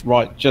 I'm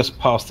right just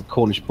past the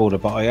Cornish border,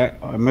 but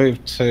I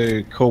moved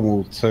to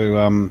Cornwall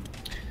to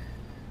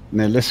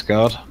near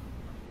Liskeard.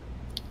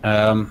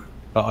 But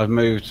I've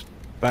moved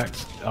back.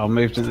 I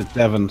moved into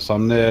Devon, so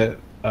I'm near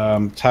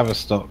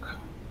Tavistock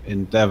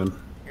in Devon.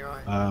 You're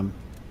right.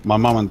 My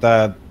mum and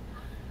dad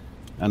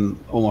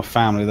and all my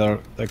family,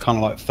 they're kind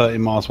of like 30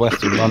 miles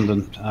west of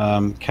London,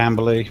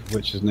 Camberley,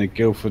 which is near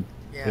Guildford.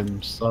 Yeah.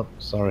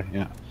 Sorry,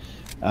 yeah.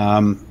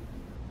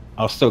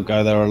 I'll still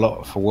go there a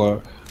lot for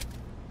work,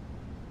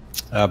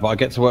 but I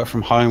get to work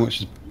from home,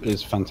 which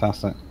is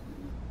fantastic.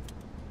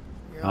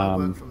 Yeah, I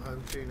work from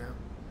home too now.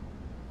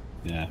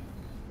 Yeah.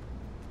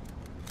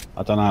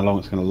 I don't know how long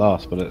it's going to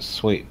last, but it's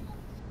sweet.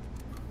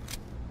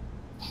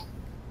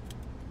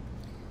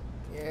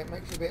 Yeah, it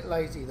makes you a bit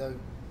lazy though.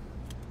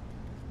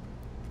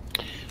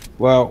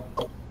 Well,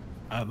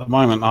 at the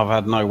moment I've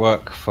had no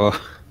work for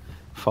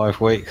 5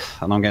 weeks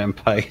and I'm getting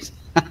paid.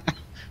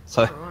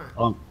 So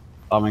Right.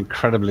 I'm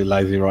incredibly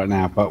lazy right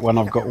now, but when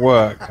I've got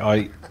work,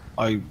 I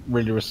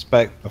really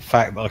respect the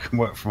fact that I can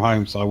work from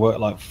home, so I work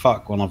like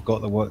fuck when I've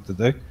got the work to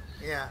do.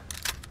 Yeah.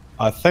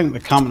 I think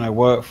the company I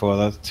work for,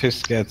 they're too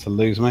scared to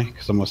lose me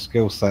because of my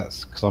skill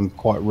sets, because I'm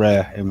quite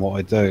rare in what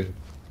I do.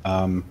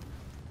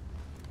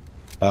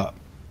 But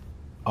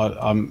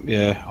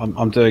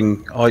I'm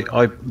doing,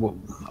 I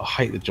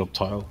hate the job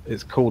title.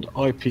 It's called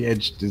IP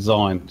Edge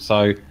Design.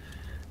 So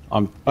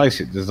I'm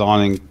basically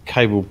designing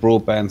cable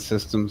broadband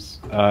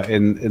systems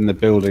in the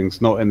buildings,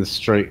 not in the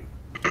street,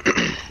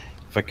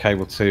 for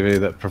cable TV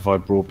that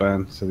provide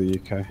broadband to the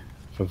UK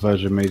for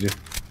Virgin Media.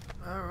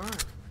 All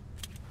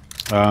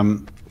right.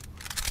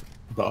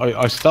 But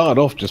I started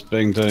off just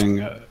doing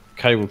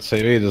cable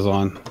TV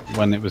design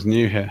when it was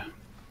new here,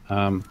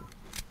 and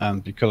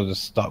because I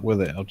just stuck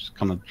with it, I just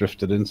kind of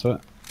drifted into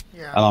it.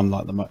 Yeah. And I'm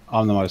like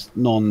I'm the most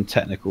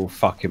non-technical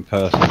fucking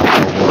person in the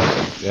whole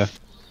world. Yeah.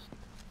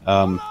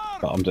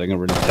 But I'm doing a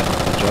really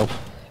technical job.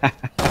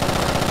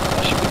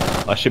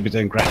 I should be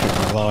doing graphic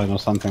design or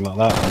something like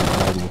that.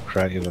 I'm more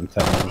creative and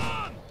technical.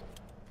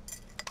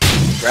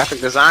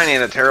 Graphic design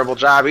ain't a terrible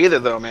job either,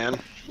 though, man.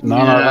 No,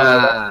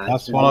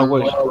 that's what I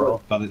wish,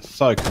 but it's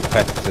so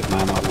competitive,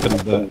 man. I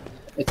couldn't do it.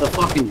 It's a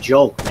fucking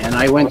joke, man.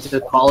 I went to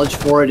college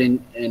for it,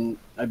 and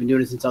I've been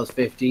doing it since I was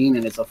 15,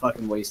 and it's a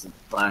fucking waste of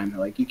time.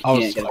 Like, you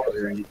can't get a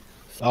career in it.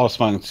 I was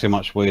smoking too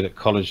much weed at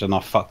college, and I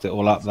fucked it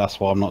all up. That's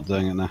why I'm not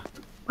doing it now.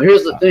 But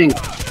here's the thing.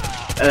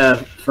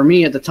 For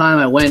me, at the time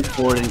I went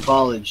for it in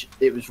college,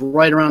 it was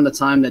right around the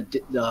time that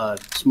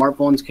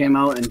smartphones came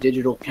out and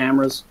digital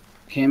cameras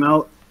came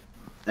out,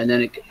 and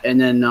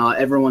then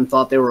everyone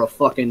thought they were a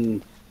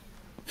fucking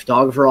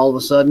photographer all of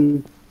a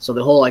sudden. So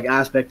the whole like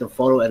aspect of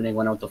photo editing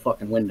went out the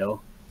fucking window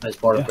as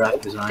part of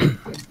graphic design.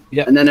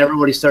 Yeah. And then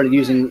everybody started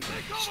using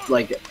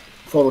like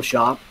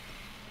Photoshop.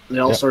 They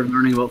all started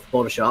learning about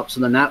Photoshop. So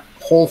then that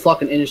whole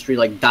fucking industry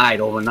like died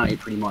overnight,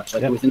 pretty much,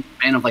 like within the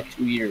span of like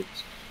 2 years.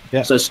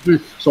 Yeah. So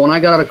when I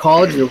got out of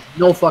college, there was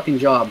no fucking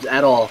jobs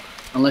at all,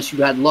 unless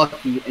you had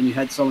lucky and you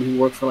had someone who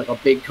worked for like a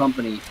big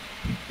company,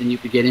 then you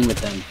could get in with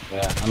them.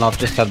 Yeah. And I've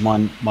just had my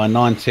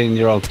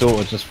 19-year-old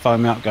daughter just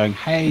phone me up, going,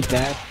 "Hey,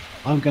 Dad,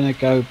 I'm gonna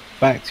go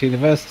back to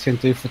university and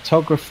do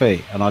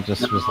photography." And I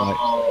just was like,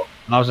 "Oh,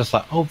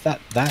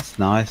 that's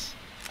nice."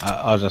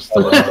 I just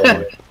thought, "Oh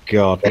my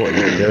God, what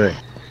are you doing?"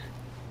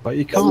 But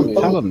you can't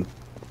tell them,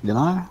 you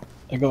know.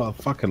 They gotta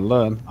fucking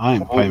learn. I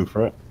ain't paying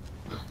for it.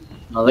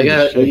 No, they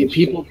got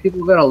people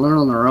gotta learn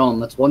on their own.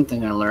 That's one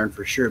thing I learned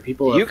for sure.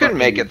 You can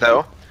make it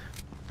though.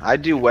 I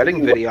do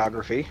wedding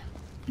videography.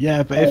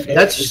 Yeah, but if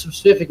that's a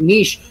specific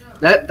niche.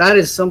 That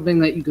is something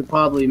that you could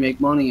probably make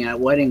money at,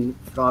 wedding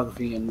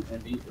photography and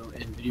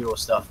video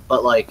stuff.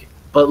 But like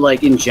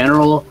in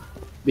general,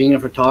 being a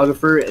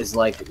photographer is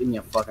like, give me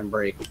a fucking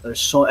break.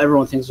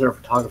 Everyone thinks they're a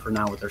photographer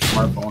now with their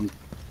smartphone,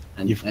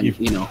 and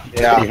you know.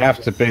 Yeah, you have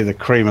to be the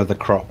cream of the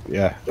crop.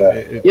 Yeah.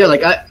 Yeah,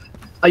 like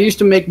I used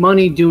to make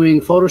money doing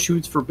photo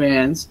shoots for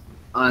bands,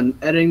 on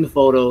editing the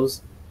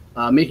photos,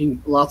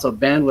 making lots of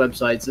band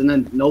websites, and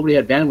then nobody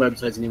had band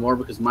websites anymore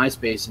because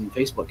MySpace and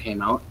Facebook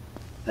came out,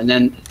 and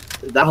then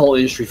that whole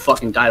industry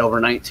fucking died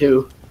overnight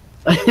too.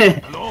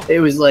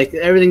 It was like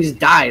everything just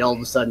died all of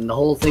a sudden. The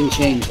whole thing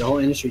changed. The whole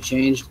industry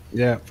changed.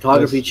 Yeah.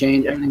 Photography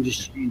changed. Everything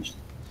just changed.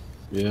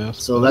 Yeah.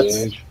 So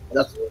that's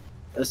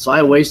so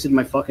I wasted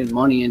my fucking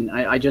money, and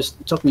I just,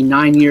 it took me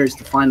 9 years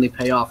to finally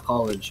pay off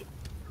college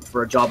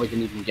for a job I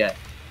didn't even get.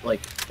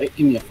 Like, give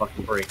me a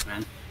fucking break,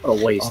 man. What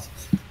a waste.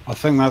 I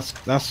think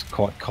that's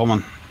quite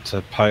common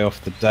to pay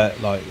off the debt.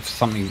 Like,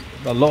 something,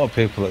 a lot of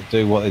people that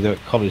do what they do at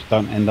college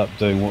don't end up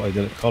doing what they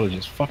did at college.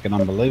 It's fucking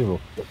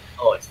unbelievable.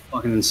 Oh, it's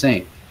fucking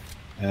insane.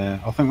 Yeah,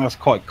 I think that's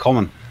quite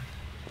common.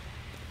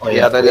 Oh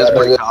yeah, that is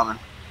pretty common.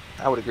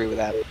 I would agree with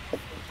that.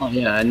 Oh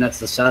yeah, and that's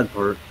the sad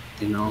part,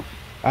 you know.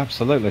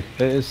 Absolutely,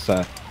 it is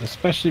sad,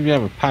 especially if you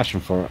have a passion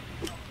for it,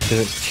 because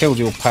it's killed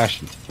your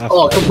passion. That's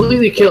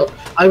completely killed.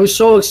 I was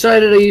so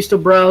excited. I used to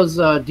browse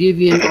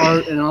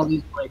DeviantArt and all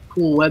these like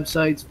cool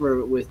websites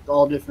with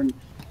all different.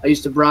 I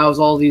used to browse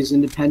all these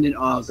independent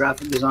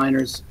graphic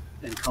designers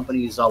and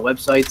companies'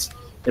 websites.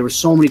 There were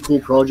so many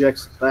cool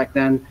projects back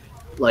then,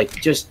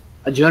 like just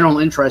a general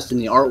interest in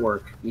the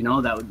artwork, you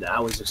know, that I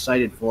was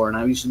excited for, and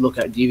I used to look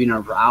at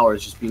DeviantArt for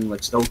hours, just being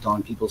like stoked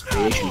on people's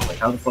creations. Like,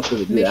 how the fuck do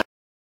they do that?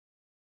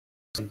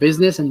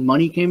 Business and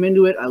money came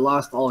into it. I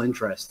lost all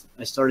interest.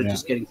 I started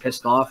just getting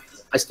pissed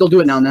off. I still do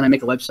it now and then. I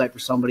make a website for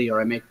somebody,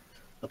 or I make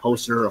a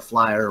poster or a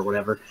flyer or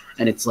whatever,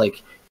 and it's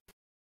like,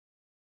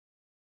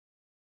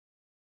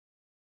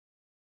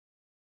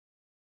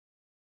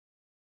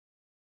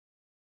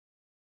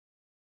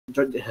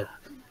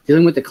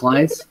 dealing with the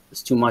clients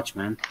is too much,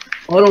 man.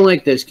 Oh, I don't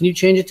like this. Can you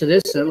change it to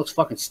this? And it looks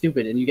fucking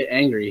stupid, and you get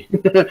angry.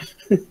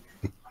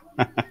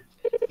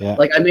 Yeah.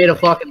 Like, I made a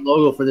fucking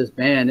logo for this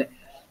band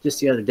just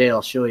the other day.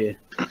 I'll show you.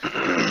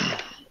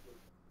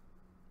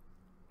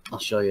 I'll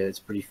show you. It's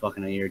pretty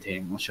fucking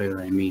irritating. I'll show you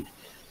what I mean.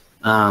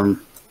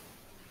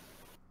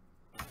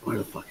 Where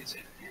the fuck is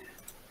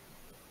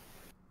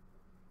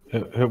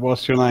it?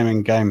 What's your name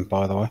in game,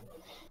 by the way?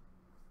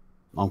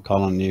 I'm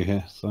kind of new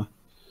here, so.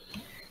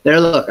 There,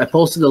 look, I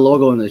posted the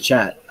logo in the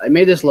chat. I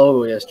made this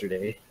logo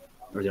yesterday,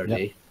 or the other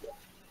day,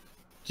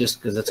 just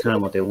because that's kind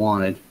of what they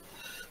wanted.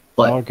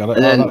 But I got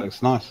it. That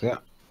looks nice, yeah.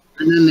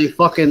 And then they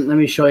fucking, let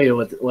me show you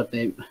what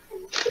they put.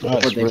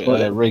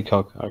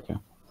 Recog, okay.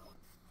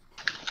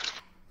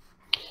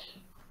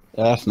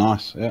 Yeah, that's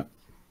nice, yeah.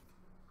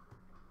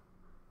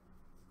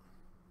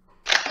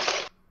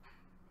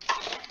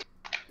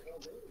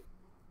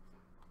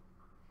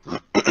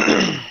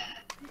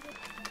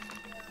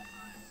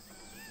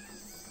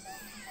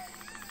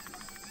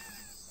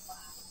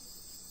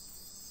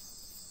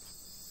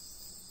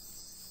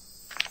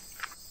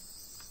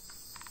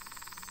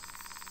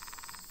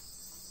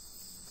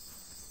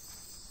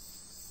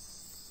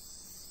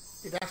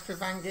 Did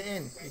Astrovan get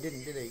in? He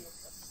didn't, did he?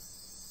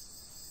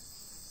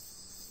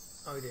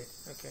 Oh, he did.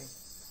 Okay.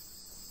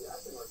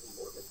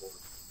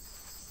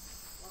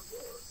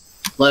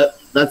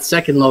 But that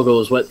second logo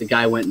is what the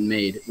guy went and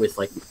made with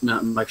like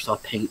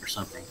Microsoft Paint or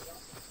something.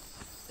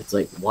 It's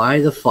like,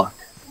 why the fuck?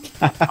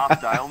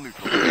 Hostile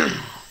neutral.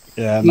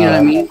 Yeah, you know what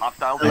I mean?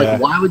 Hostile like,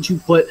 why would you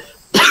put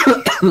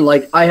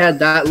Like, I had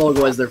that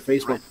logo as their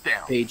Facebook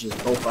page's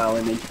profile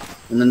image,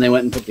 and then they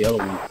went and put the other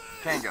one.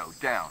 Tango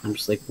down. I'm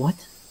just like, what?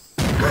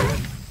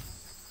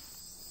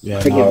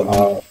 Yeah,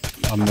 no,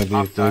 I'm with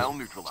you, dude. Hostile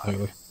neutralized.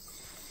 Totally.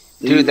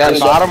 Dude, that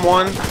bottom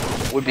one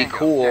would be Tango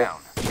cool down.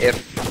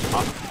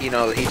 if, you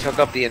know, he took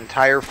up the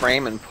entire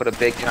frame and put a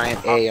big giant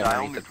A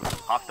Hostile underneath it. neutral.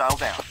 Hostile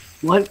down.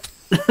 What?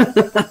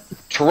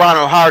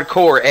 Toronto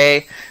hardcore,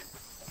 eh?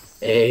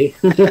 A.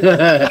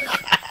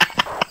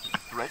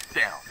 Threat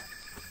down.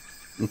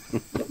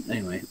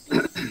 Anyway.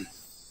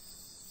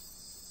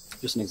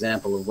 Just an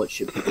example of what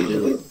shit people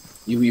do.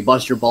 You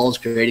bust your balls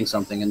creating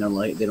something and they're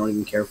like, they don't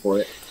even care for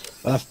it.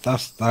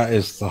 That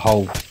is the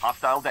whole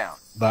Hostile down.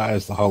 that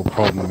is the whole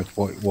problem with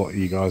what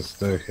you guys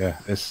do. Yeah,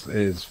 it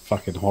is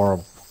fucking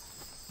horrible.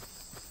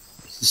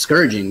 It's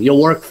discouraging.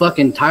 You'll work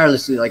fucking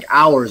tirelessly, like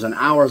hours and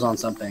hours on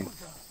something.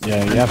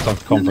 Yeah, you have to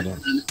have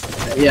confidence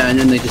Yeah, and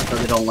then they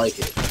don't like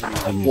it.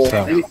 in Well,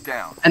 yourself. maybe-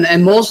 Down.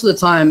 and most of the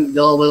time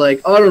they'll be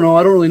like, I don't know,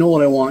 I don't really know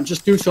what I want.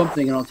 Just do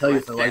something and I'll tell you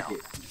if I like it.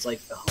 It's like,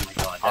 oh my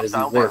god, that is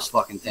the worst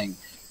fucking thing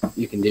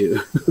you can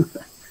do.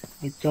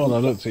 Oh God, I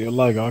looked at your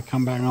logo. I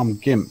come back and I'm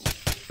GIMP.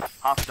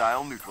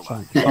 Hostile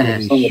neutralized.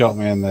 Somebody shot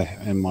me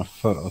in my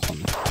foot or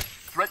something.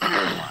 Threat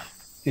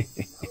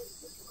neutralized.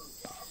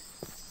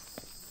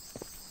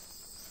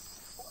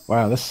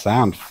 Wow, this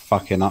sound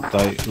fucking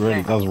update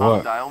really does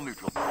work. Hostile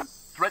neutralized.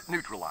 Threat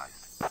neutralized.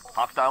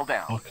 Hostile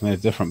down. I can hear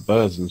different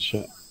birds and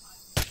shit.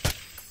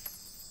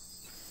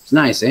 It's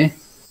nice, eh?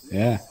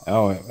 Yeah.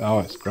 Oh,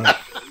 it's great.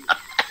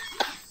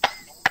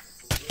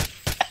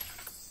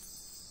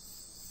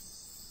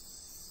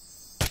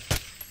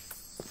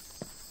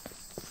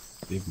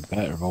 Even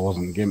better if I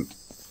wasn't GIMP.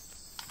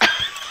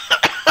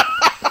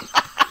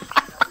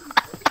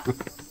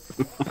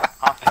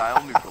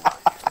 Hostile neutralized.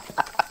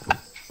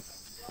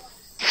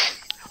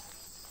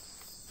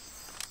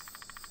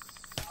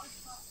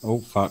 Oh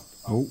fuck.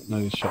 Oh,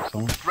 nearly shot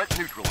someone. Threat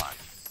neutralized.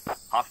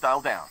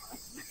 Hostile down.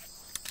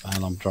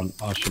 And I'm drunk.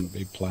 I shouldn't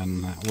be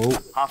playing that. Whoa.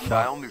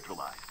 Hostile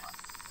neutralized.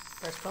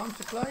 Best time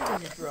to play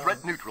when you're drunk.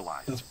 Threat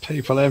neutralized. There's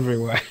people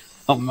everywhere.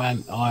 Oh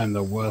man, I am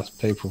the worst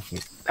people for.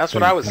 That's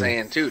what I was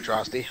saying too,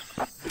 Trosty.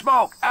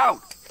 Smoke out.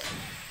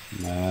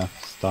 Nah,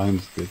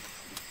 Stone's good.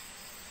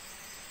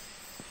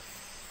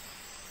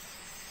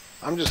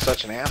 I'm just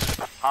such an ass.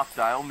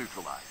 Hostile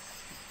neutralized.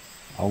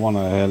 I want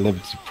to hear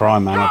Liberty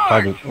Prime, man. I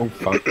played with. Oh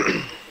fuck.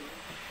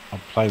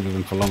 I've played with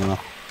him for long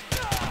enough.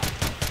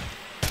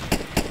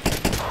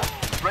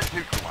 Threat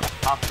neutralized.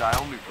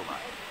 Hostile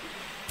neutralized.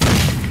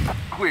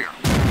 Clear.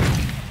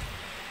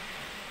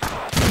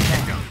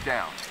 Tango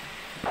down.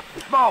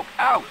 Smoke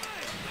out.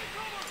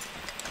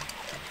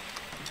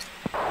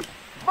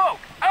 Smoke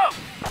out.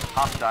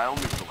 Hostile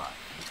neutralized.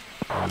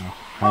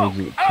 How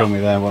did you kill me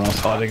there when I was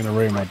hiding in a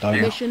room? I don't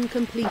know. Mission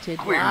completed.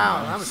 Clear.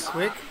 Wow, that was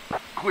quick.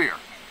 Clear.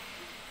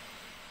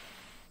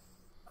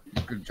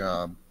 Good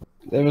job.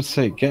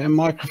 Liberty, get a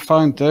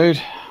microphone,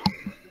 dude.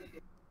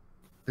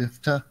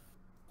 Bifta.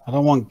 I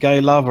don't want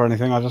gay love or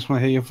anything. I just want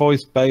to hear your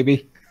voice,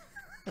 baby.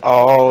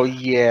 Oh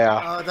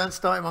yeah. Oh, don't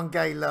start him on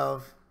gay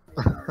love.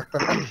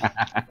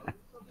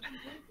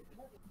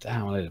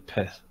 Damn, I need a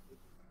piss.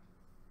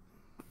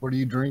 What are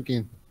you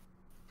drinking?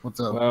 What's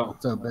up? Well-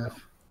 What's up, Biff?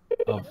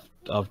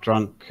 I've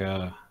drunk.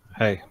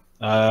 I've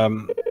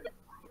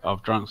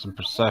drunk some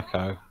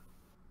prosecco,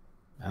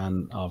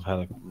 and I've had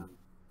a.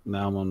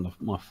 Now I'm on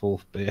my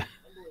fourth beer.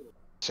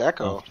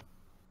 Prosecco.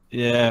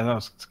 Yeah,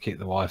 that's to keep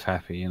the wife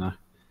happy, you know.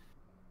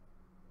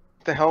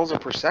 What the hell's a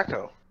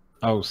prosecco?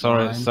 Oh,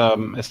 sorry,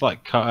 it's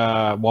like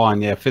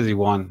wine, yeah, fizzy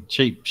wine,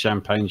 cheap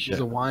champagne shit.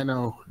 He's a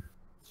wino.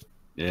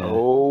 Yeah,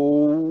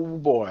 Oh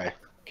boy.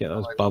 get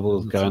those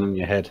bubbles going in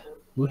your head.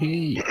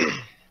 Woohoo!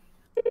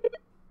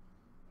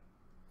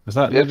 Was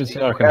that Biff, do Liberty?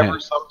 you I can hear. ever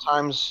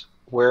sometimes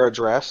wear a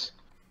dress?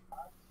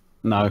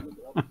 No,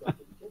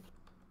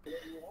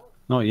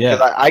 not yet.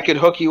 'Cause I could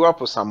hook you up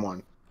with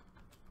someone.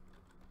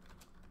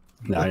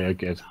 No, you're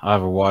good. I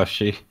have a wife.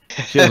 She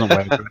doesn't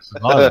wear dresses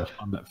either.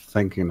 I'm not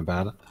thinking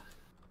about it.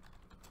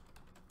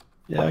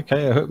 Yeah,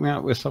 okay. Hook me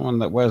up with someone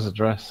that wears a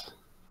dress.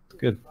 It's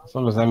good, as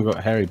long as they haven't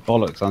got hairy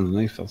bollocks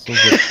underneath. That's all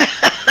good.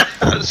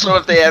 So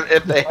if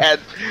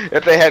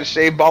they had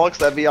shaved bollocks,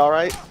 that'd be all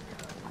right.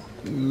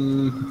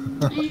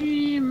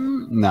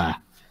 Nah.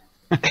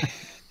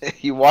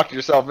 You walked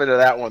yourself into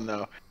that one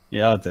though.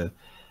 Yeah, I did.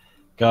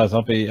 Guys,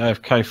 I'll be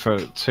AFK for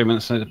 2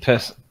 minutes. I need to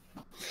piss.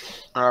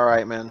 All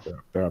right, man.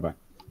 Be right back.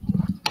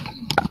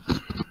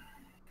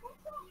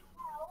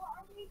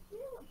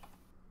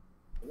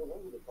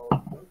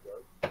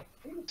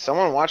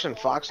 Someone watching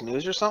Fox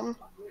News or something?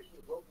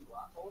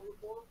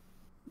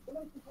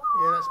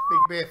 Yeah, that's Big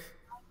Biff.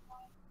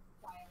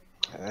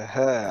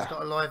 Uh-huh. He's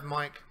got a live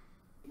mic.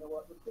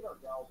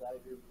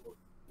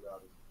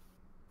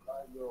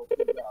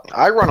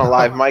 I run a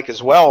live mic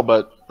as well,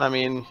 but I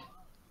mean,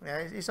 Yeah,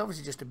 it's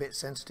obviously just a bit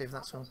sensitive,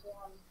 that's all.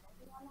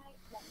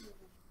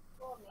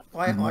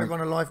 I run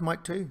a live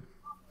mic too.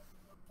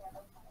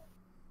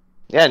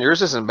 yeah, and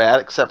yours isn't bad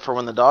except for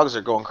when the dogs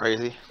are going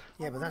crazy.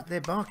 Yeah, but they're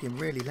barking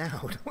really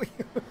loud.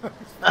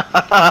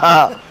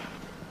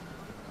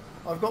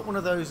 I've got one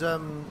of those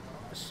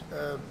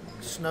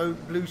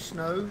blue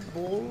snow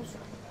balls.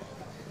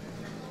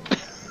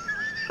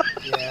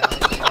 Yeah.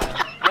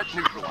 Threat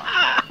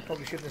neutralized.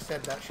 Probably shouldn't have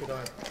said that, should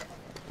I?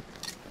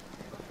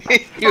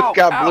 You've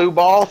got blue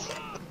balls.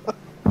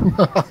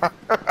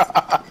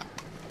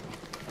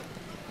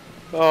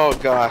 Oh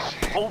gosh.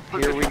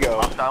 Here we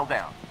go. Hostile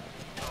down.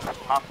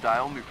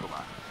 Hostile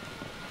neutralized.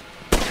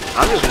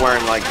 I'm just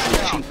wearing like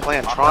some cheap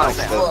Plantronics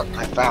that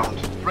I found.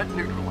 Threat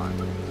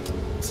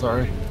neutralized.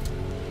 Sorry.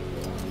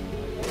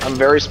 I'm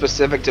very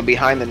specific to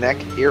behind the neck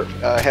ear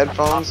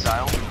headphones,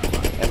 Hostile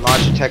neutralized. and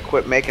Logitech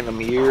quit making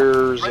them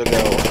years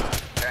ago.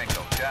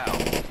 Tango down.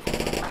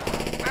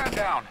 Man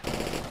down.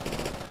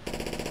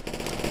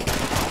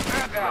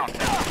 Man down.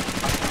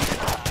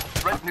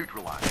 Threat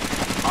neutralized.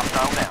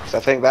 Hostile down. So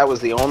I think that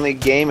was the only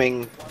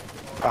gaming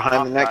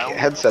behind the neck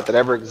headset that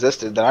ever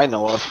existed that I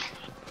know of.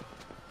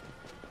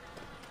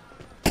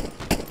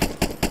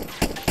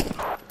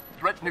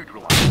 Threat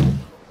neutralized.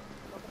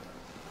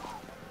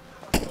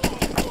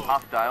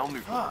 Hostile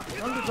neutralized.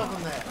 Hundreds of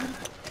them there.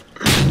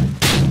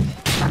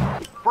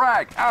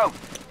 Frag out.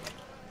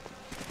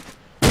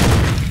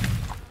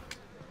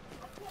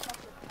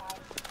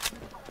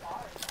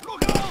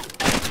 Look out!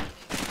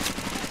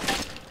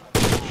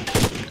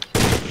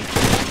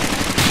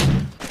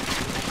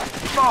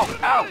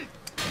 Smoke out.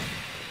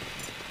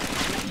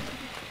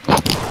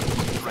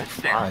 Threat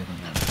down.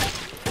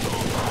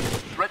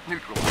 Threat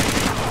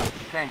neutralized.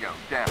 Tango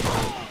down.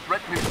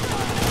 Threat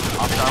neutralized.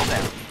 Hostile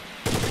down.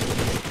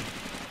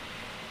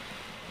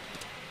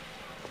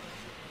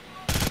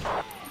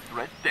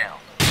 Threat down.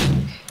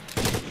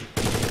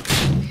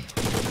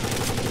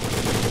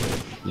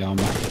 Yeah,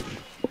 man.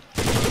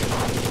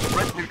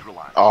 Threat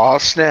neutralized. Oh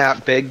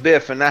snap! Big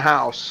Biff in the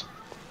house.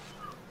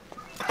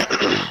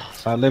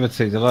 So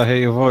Liberty, did I hear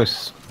your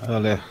voice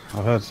earlier?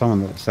 I heard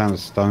someone that sounded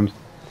stoned.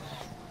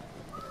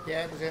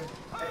 Yeah, it was him.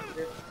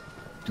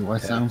 Do I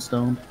sound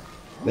stoned?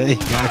 There you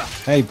go.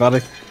 Hey, buddy.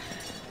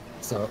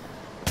 What's up?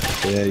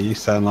 Yeah, you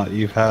sound like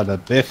you've had a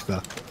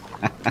bifter.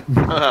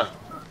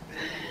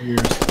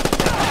 Years.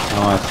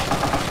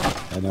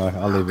 Nice. Anyway,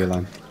 I'll leave you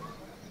alone.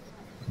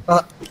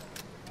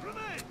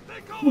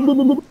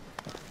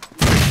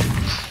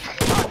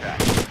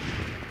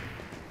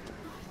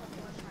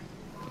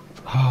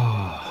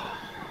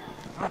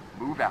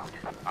 Move out.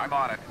 I'm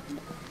on it.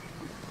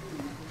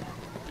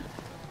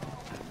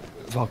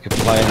 If I could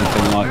play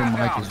anything Your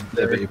like mic is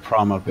Liberty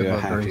Prime, I'd be a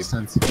very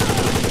sensitive.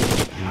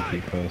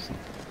 happy person.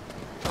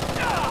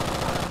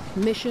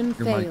 Mission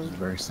Your mic is failed.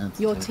 very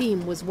sensitive. Your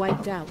team was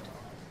wiped out.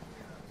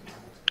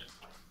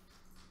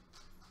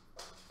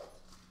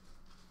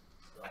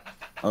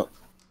 Oh.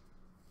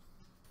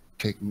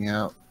 Kick me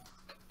out.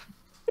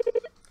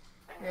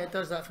 Yeah, it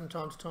does that from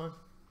time to time.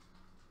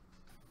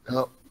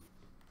 Oh.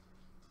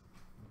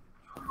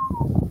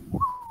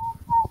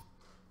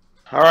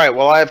 Alright,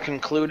 well I have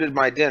concluded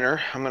my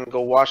dinner. I'm going to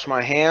go wash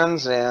my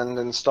hands and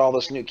install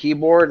this new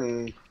keyboard,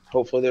 and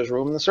hopefully there's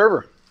room in the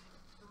server.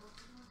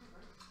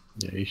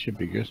 Yeah, you should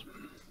be good.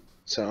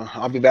 So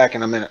I'll be back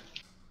in a minute.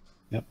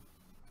 Yep.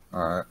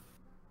 Alright.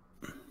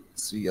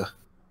 See ya.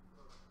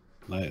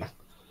 Later.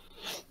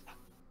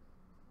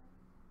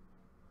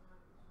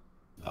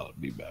 I'll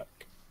be back.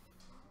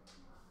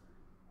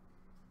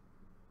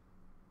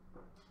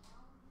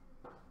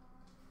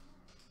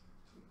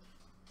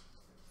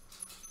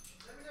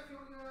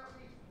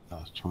 I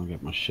was trying to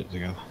get my shit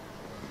together.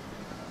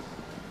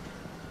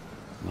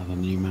 Another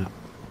new map.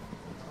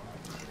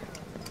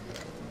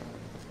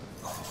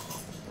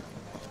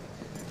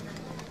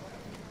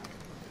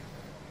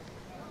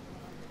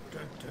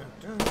 Dun,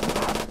 dun, dun.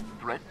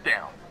 Threat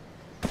down.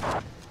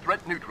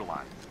 Threat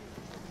neutralized.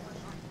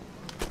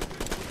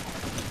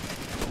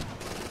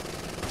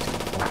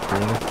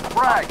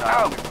 Frag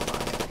out.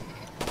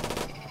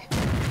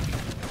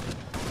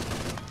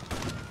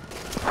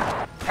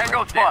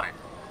 Tango spotted.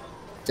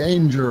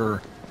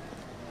 Danger.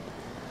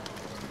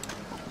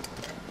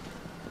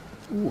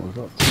 Ooh, I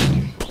got 2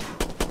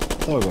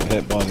 kills. Oh, I got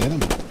hit by the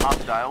enemy.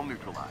 Hostile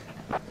neutralized.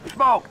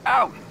 Smoke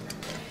out.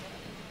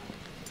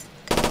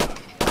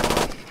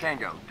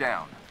 Tango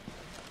down.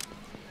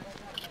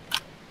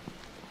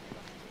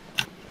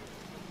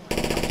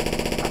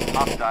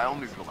 Hostile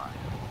neutralized.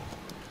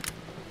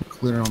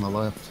 Clear on the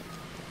left.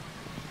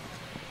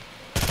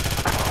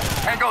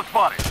 Tango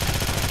spotted.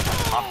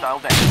 Hostile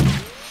down.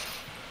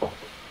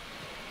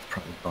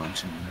 Probably a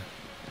bunch in there.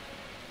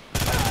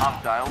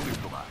 Hostile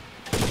neutralized.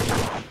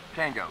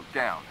 Tango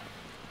down.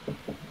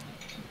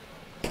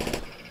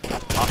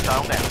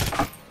 Hostile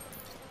down.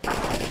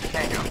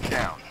 Tango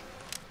down.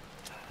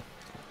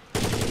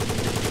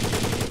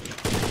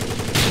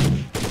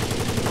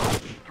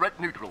 Threat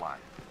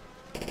neutralized.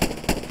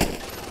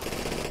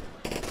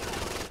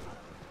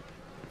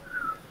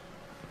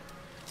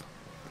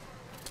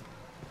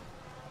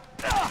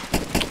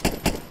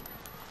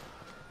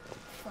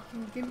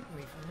 Fucking gimp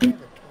me from there,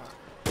 the twat.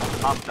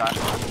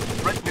 Hostile.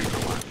 Threat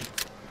neutralized.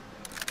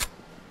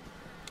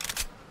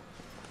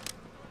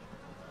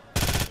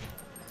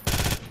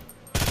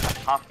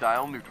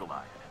 Hostile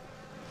neutralized.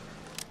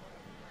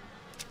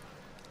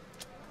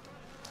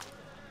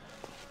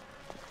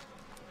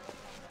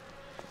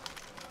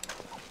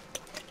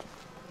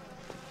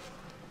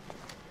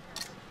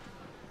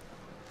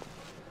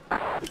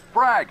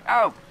 Frag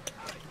out!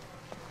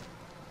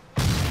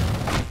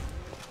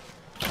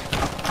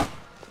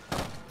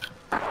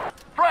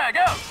 Frag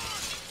out!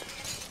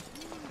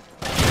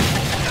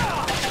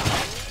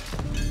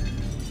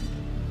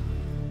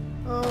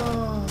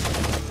 Oh.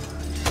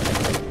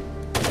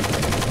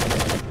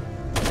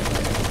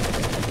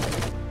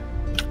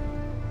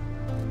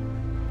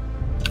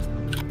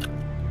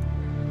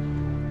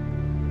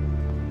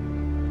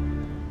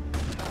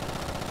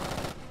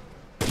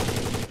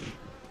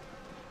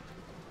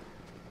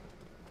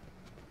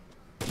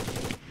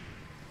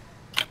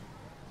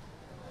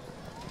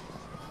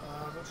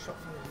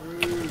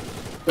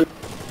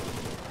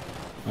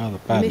 Well, the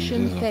bad news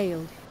Mission is I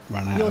failed.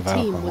 ran out Your of team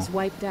alcohol. was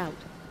wiped out.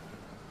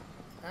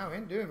 Oh, we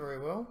ain't doing very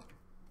well.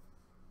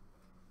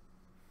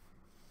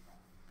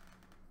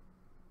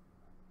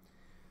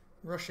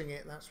 Rushing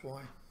it, that's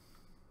why.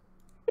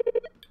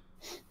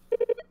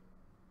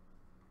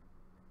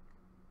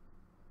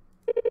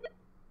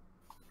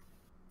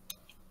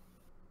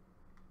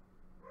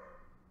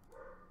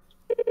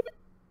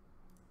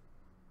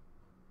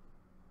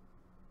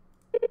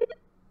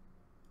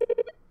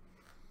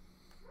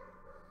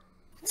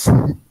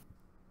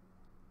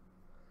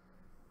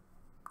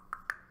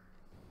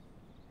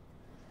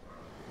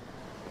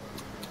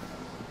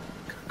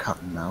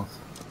 Cotton mouth.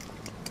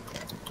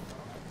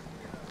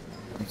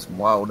 It's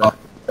wild up.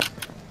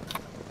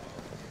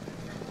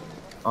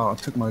 Oh, I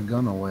took my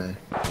gun away.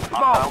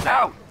 Ball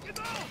out!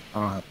 I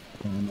don't have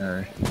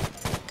preliminary.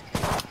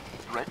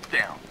 Threat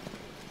down.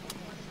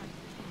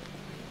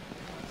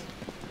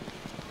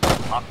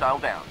 Hostile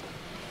down.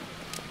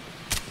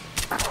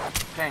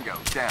 Tango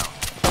down.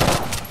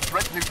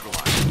 Threat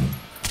neutralized.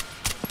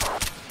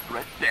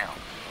 Threat down.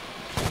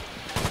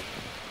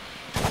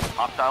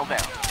 Hostile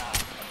down.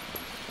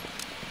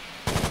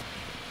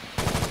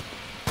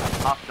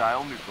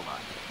 Hostile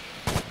neutralized.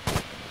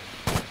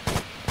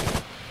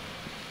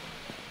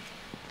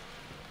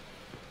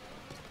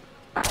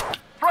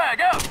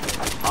 Frag out!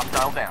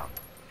 Hostile down.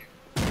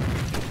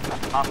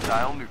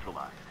 Hostile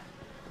neutralized.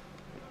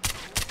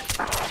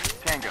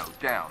 Tango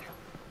down.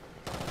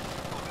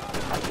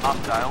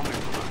 Hostile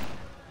neutralized.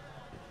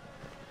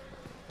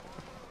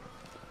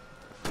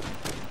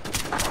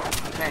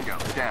 Tango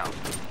down.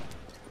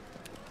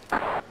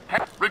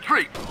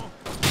 Retreat!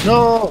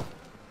 No!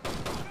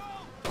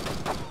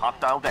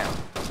 Hostile down.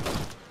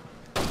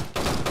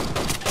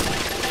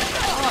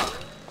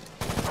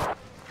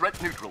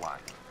 Threat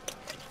neutralized.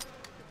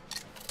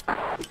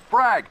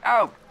 Frag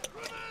out!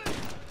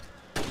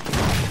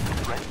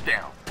 Threat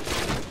down.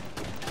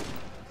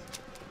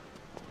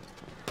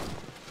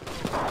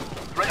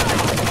 Threat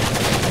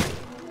neutralized.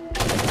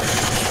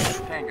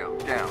 Tango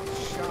down.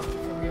 Shot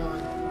from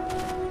behind.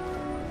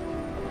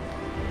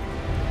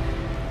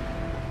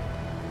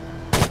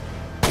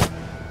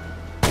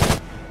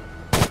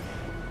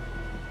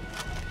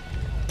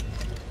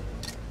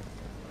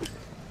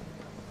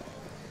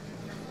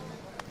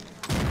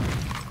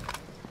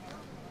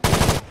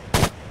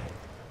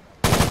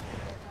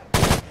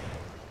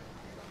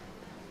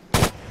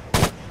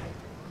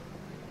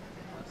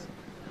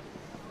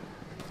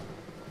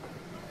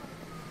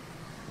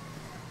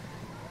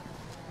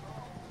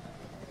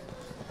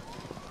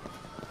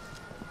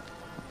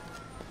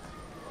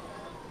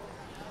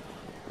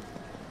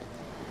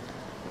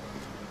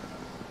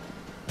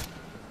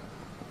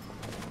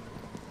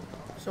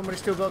 Somebody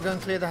still got to go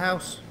and clear the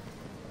house.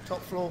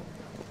 Top floor.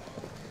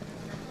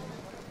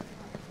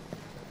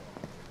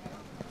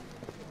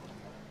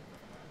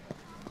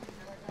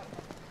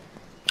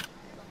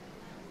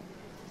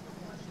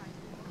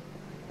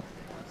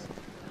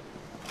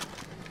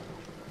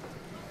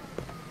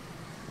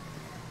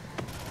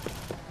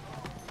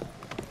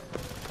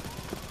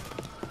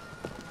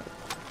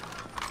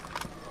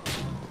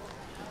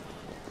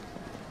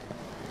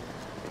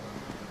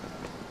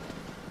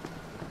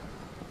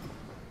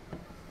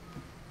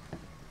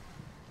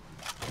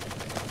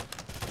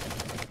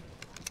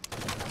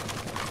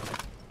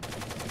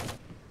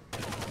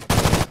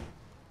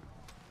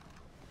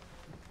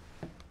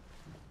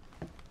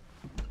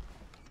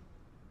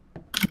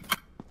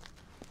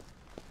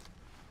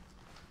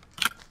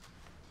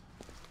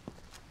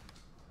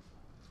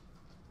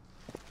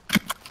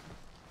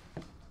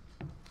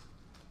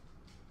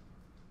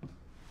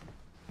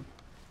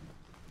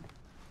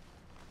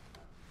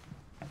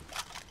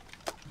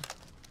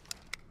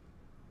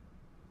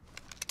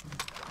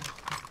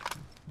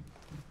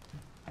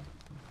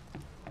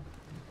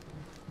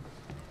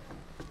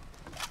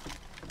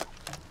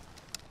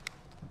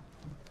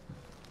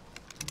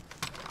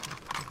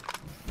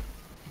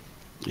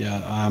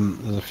 Yeah,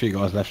 there's a few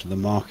guys left in the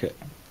market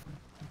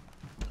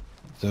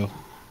still,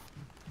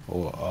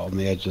 or on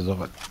the edges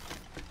of it.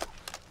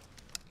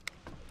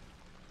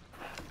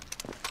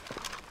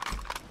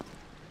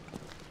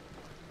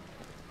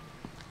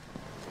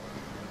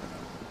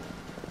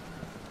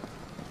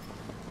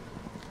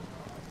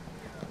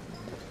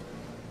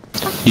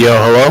 Yo,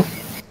 hello?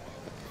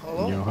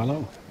 Hello? Yo,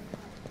 hello.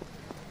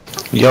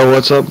 Yo,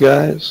 what's up,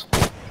 guys?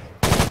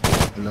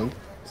 Hello?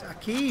 It's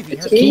Akiv. He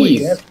has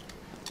Keys. voice.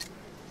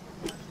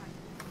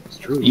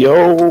 true.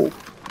 Yo.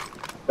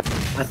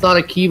 I thought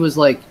a key was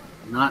like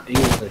not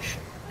English.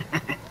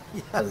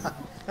 Yeah,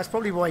 that's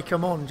probably why he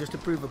come on, just to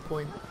prove a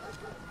point.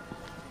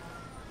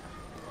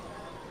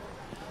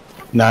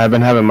 Nah, I've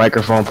been having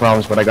microphone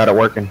problems, but I got it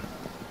working.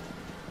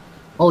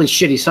 Holy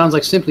shit, he sounds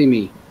like Simply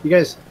Me. You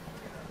guys...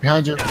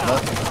 Behind you.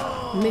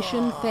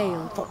 Mission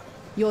failed.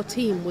 Your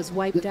team was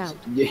wiped out.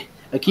 Yeah,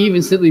 Akeem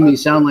and Simply Me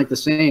sound like the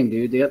same,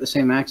 dude. They got the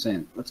same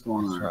accent. What's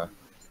going on? Right.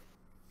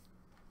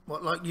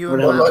 What, like you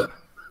and Vamp?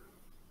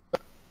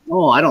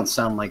 Oh, I don't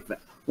sound like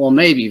that. Well,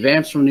 maybe.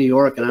 Vamp's from New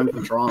York and I'm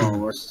from Toronto.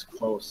 We're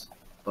close.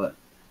 But...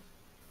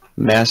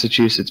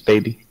 Massachusetts,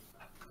 baby.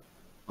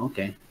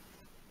 Okay.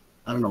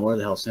 I don't know where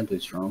the hell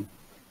Simply's from.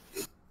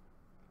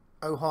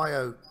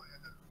 Ohio.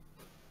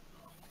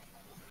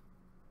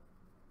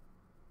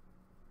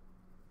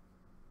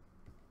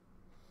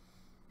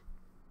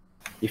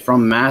 You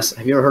from Mass?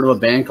 Have you ever heard of a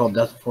band called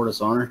Death Before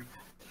Dishonor?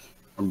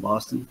 From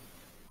Boston?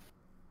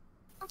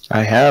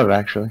 I have,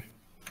 actually.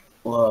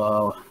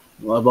 Whoa.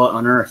 What about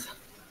Unearth?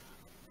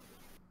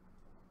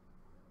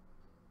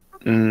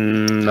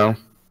 No.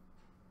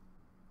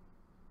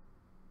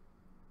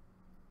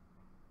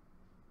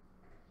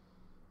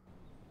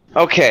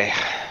 Okay.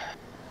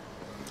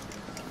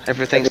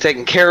 Everything's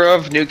taken care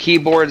of. New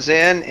keyboards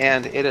in,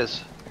 and it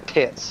is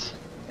tits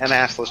and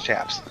assless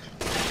chaps.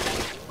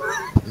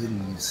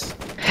 Please.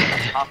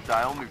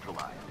 Hostile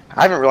neutralized.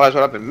 I haven't realized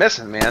what I've been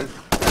missing, man.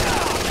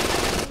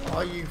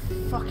 Are you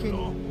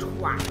fucking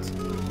twat?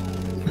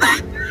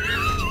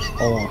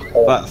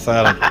 Oh, that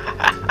sounded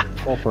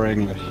proper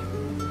English.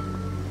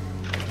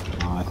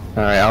 Nice.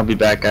 Alright, I'll be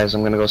back, guys.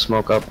 I'm gonna go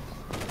smoke up.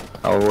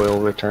 I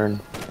will return.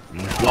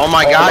 Oh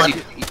my god,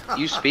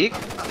 you speak?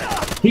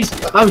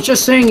 I was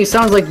just saying he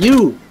sounds like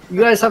you.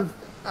 You guys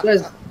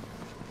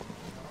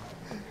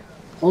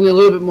only a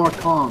little bit more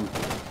calm.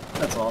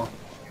 That's all.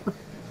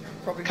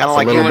 Kind of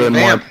like you and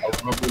Vamp.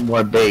 A little bit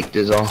more baked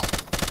is all.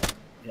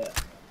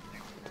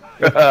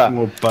 Yeah.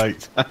 More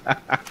baked.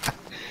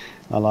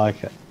 I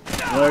like it.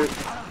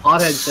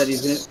 Pothead said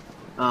he's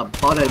gonna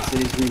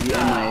be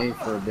MIA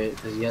for a bit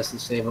because he has to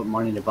save up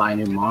money to buy a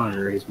new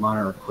monitor. His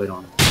monitor quit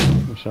on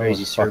him.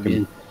 Crazy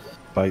Serbian.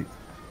 Baked.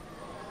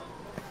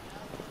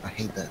 I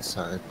hate that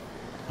side.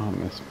 I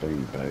miss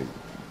being baked.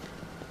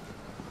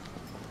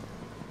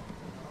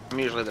 I'm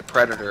usually the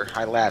predator.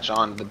 I latch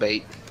on to the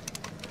bait.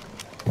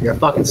 You're a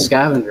fucking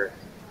scavenger.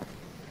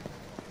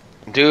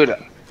 Dude,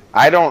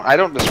 I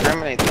don't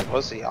discriminate the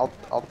pussy. I'll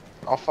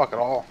fuck it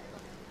all.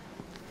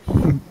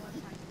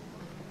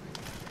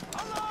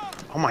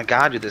 Oh my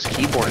god, dude, this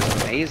keyboard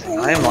is amazing.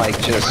 I am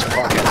like just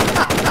fucking.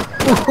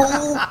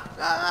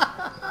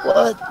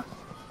 What?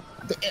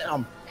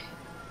 Damn.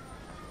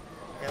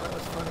 Yeah, that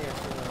was funny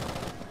actually.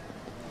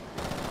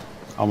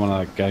 I'm on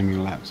a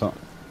gaming laptop.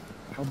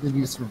 How did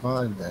you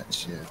survive that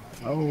shit?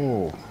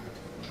 Oh.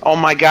 Oh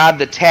my god,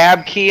 the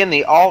tab key and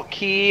the alt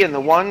key and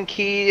the 1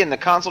 key and the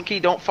console key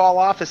don't fall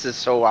off. This is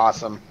so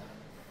awesome.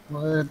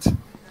 What?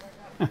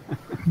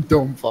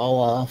 Don't fall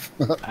off.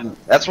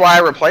 That's why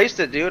I replaced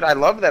it, dude. I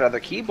love that other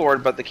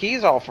keyboard, but the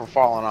keys all from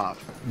falling off.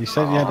 You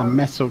said you had a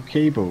metal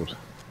keyboard.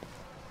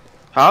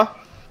 Huh?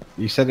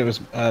 You said it was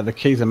the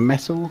keys are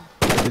metal,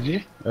 did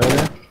you?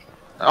 Earlier?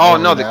 Oh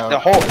no, the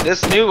whole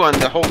this new one,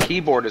 the whole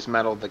keyboard is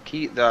metal. The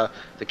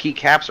key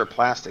caps are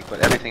plastic, but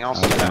everything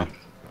else is metal.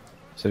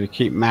 So you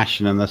keep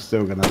mashing and they're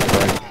still gonna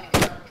break.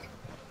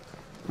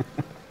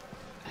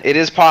 It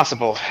is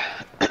possible.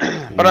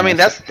 But I mean,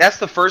 that's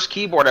the first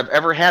keyboard I've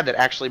ever had that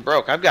actually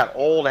broke. I've got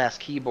old ass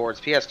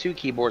keyboards, PS2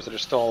 keyboards that are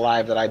still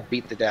alive that I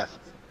beat to death.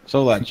 It's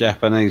all that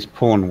Japanese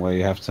porn where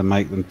you have to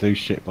make them do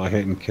shit by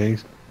hitting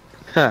keys.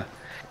 But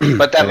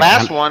that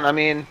last one, I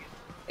mean,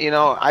 you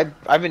know,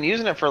 I've been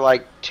using it for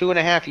like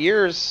 2.5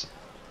 years,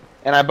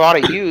 and I bought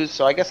it used,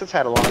 so I guess it's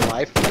had a long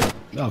life.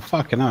 Oh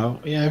fucking hell!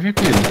 Yeah, if you've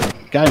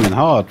been gaming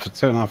hard for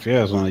 2.5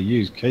 years on a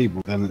used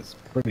keyboard, then it's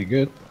pretty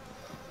good.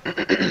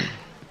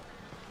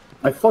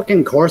 My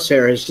fucking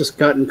Corsair has just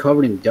gotten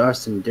covered in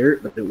dust and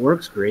dirt, but it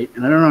works great.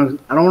 And I don't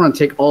want to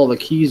take all the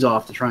keys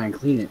off to try and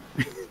clean it.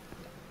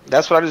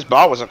 That's what I just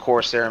bought was a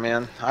Corsair,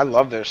 man. I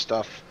love their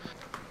stuff.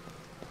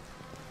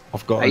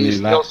 I've got I use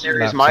Steel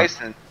Series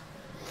mice and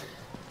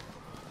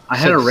I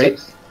had a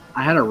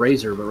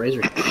Razer, but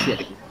Razer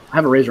shit. I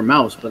have a Razer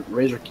mouse, but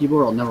Razer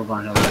keyboard I'll never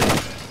buy another.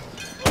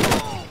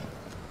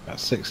 About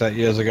 6-8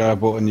 years ago, I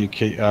bought a new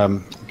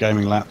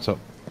gaming laptop,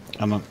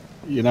 and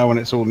you know when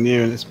it's all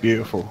new and it's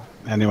beautiful.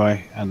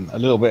 Anyway, and a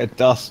little bit of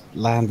dust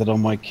landed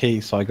on my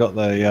key, so I got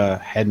the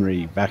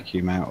Henry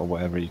vacuum out or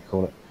whatever you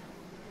call it,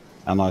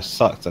 and I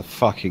sucked a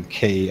fucking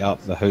key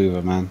up the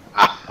Hoover, man.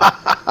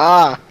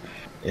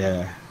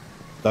 Yeah,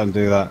 don't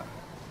do that.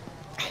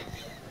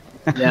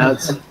 Yeah,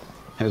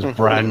 it was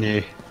brand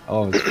new.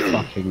 Oh, it was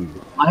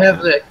fucking. I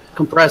have the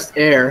compressed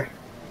air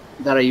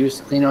that I use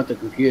to clean out the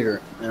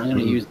computer, and I'm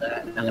gonna use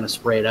that, and I'm gonna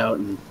spray it out.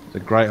 And it's a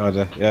great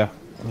idea. Yeah,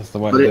 that's the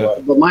way to do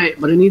it.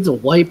 But it needs a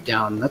wipe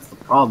down. That's the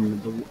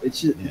problem.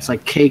 It's just, it's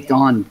like caked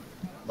on,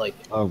 like.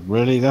 Oh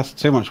really? That's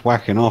too much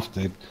whacking off,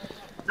 dude.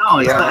 No,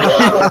 it's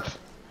not.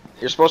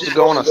 You're supposed to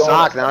go on a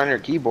sock, not on your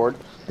keyboard.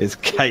 It's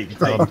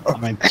caked on. I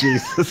mean,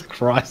 Jesus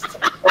Christ.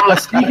 Oh,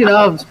 speaking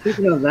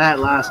of that,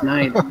 last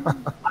night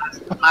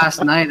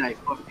I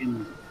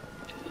fucking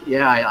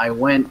I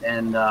went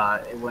and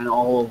it went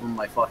all over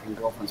my fucking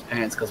girlfriend's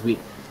pants because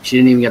she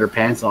didn't even get her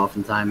pants off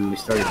in time and we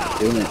started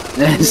doing it.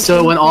 And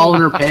so it went all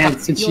in her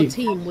pants and Your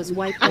team was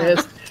wiped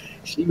out.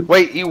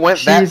 Wait, you went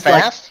that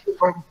fast?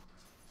 Like,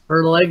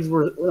 her legs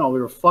were,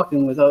 we were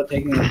fucking without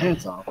taking her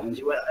pants off, and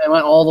it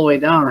went all the way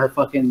down. Her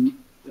fucking,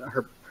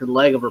 her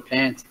leg of her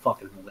pants,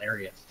 fucking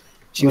hilarious.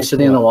 She was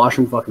sitting in the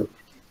washroom, fucking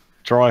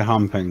dry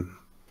humping.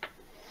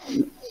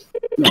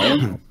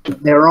 No,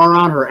 they were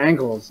around her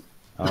ankles.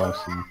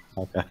 Oh,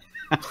 okay.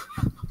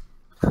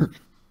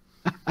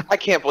 I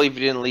can't believe you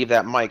didn't leave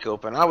that mic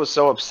open. I was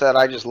so upset.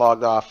 I just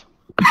logged off.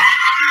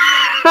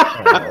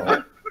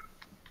 Oh.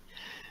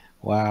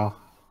 Wow.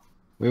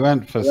 We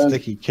went for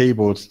sticky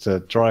keyboards to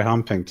dry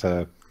humping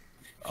to,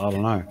 I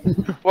don't know.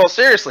 Well,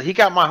 seriously, he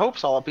got my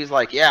hopes all up. He's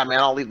like, yeah, man,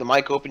 I'll leave the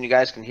mic open. You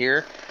guys can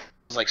hear. I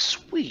was like,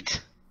 sweet.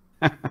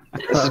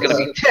 This is going to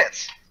be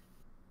tits.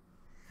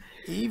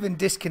 He even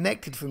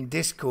disconnected from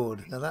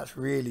Discord. Now that's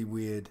really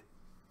weird.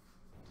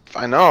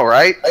 I know,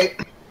 right?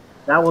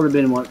 That would have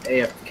been what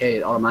AFK,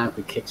 it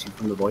automatically kicks you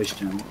from the voice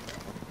channel.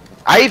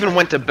 I even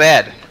went to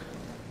bed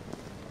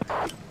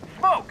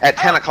at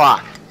 10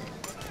 o'clock.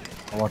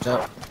 Watch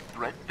out.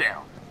 Threat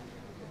down.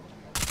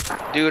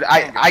 Dude,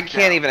 I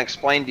can't even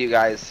explain to you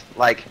guys.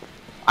 Like,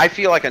 I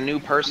feel like a new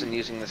person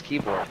using this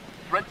keyboard.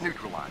 Threat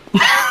neutralized.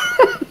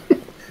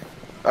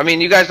 I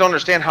mean, you guys don't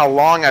understand how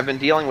long I've been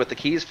dealing with the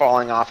keys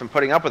falling off and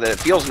putting up with it. It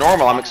feels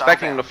normal. I'm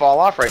expecting them to fall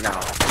off right now.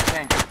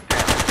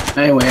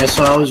 Anyway,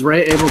 so I was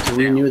able to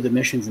renew the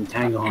missions in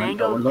Tango Hunt,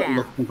 but we're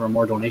looking for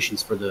more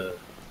donations for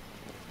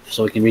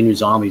so we can renew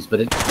zombies. But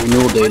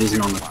renewal date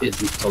isn't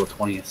until the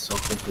 20th, so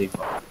hopefully.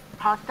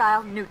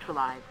 Hostile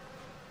neutralized.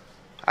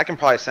 I can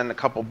probably send a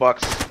couple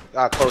bucks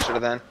closer to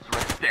then.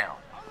 Threat down.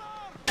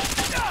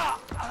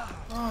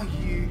 Oh,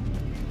 you.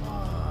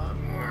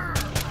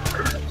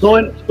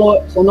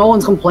 So no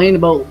one's complained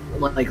about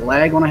like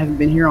lag when I haven't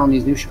been here on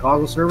these new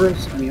Chicago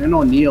servers. I mean, I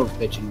know Neo's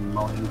bitching and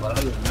moaning, but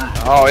other than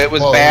that. Oh, it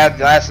was bad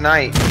last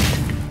night.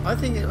 I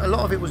think a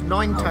lot of it was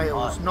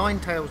Ninetales.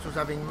 Ninetales was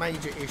having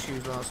major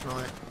issues last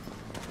night.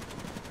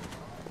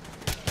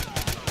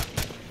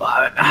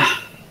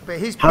 But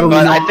his ping,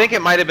 But I think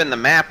it might have been the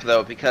map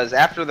though, because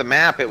after the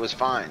map it was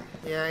fine.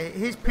 Yeah,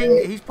 his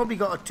ping. He's probably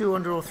got a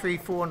 200 or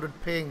 400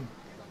 ping.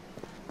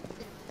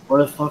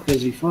 Where the fuck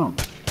is he from?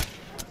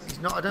 He's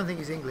not. I don't think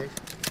he's English.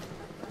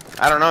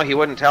 I don't know. He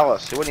wouldn't tell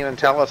us. He wouldn't even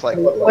tell us like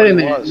what Wait a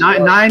minute. was.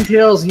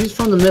 Ninetales. He's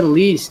from the Middle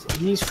East.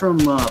 He's from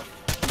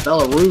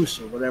Belarus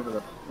or whatever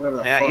the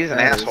Yeah, fuck he's an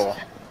that is. asshole.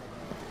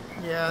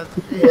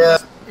 Yeah.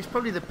 It's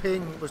probably the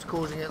ping was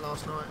causing it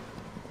last night.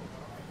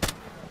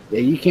 Yeah,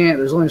 you can't.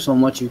 There's only so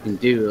much you can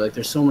do. Like,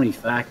 there's so many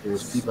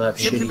factors. People have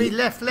Give it to me.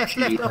 shitty. Left,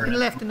 up and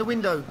left in the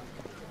window.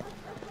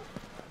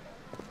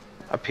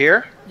 Up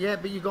here? Yeah,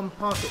 but you've gone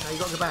past it now. You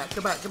got to go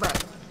back. Go back.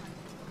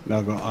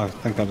 No, I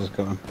think I just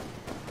got him.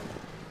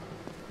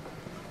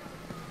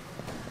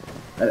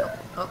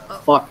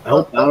 Fuck.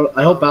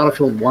 I hope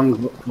Battlefield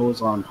 1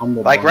 goes on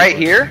Humble. Like Bundle. right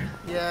here?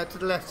 Yeah, to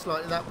the left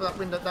slightly. That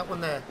window. That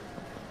one there.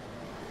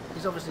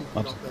 He's obviously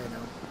not there now.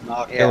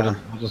 No, I killed him.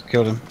 I just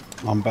killed him.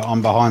 I'm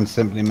behind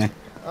Simply Me.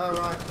 Oh,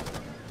 right.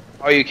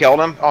 Oh, you killed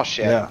him? Oh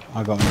shit. Yeah,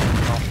 I got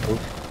him.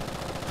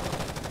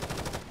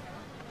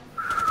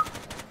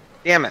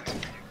 Damn it.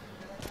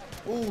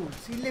 Oh,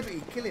 see Liberty,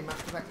 kill him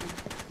after that.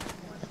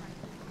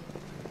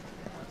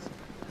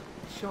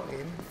 Shot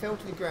him, fell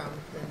to the ground,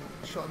 then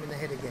shot him in the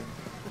head again.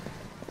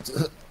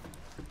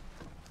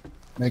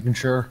 Making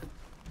sure.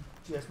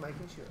 Just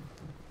making sure.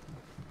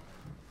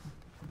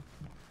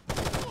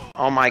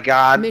 Oh my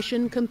god.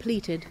 Mission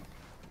completed.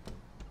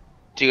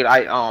 Dude,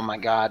 oh my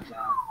god.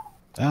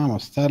 Damn, I'm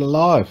still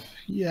alive.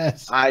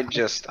 Yes.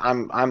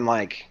 I'm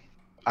like,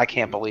 I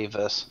can't believe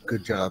this.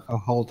 Good job. A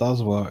hole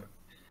does work.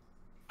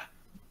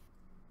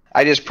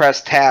 I just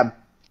pressed tab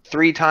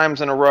 3 times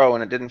in a row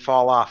and it didn't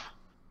fall off.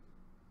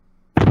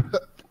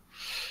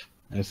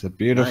 It's a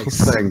beautiful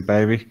Nice. thing,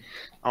 baby.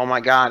 Oh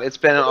my god, it's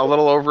been a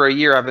little over a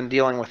year I've been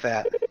dealing with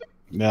that.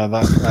 Yeah,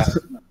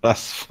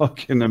 that's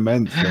fucking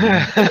immense.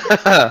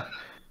 Yeah,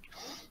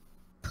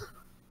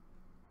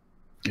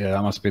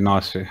 that must be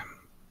nice for you.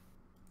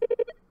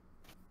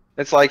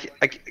 It's like,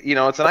 you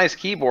know, it's a nice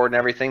keyboard and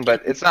everything,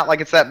 but it's not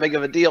like it's that big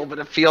of a deal, but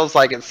it feels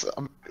like it's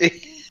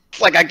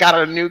like I got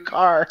a new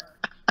car.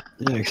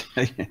 Yeah,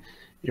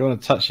 you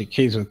want to touch your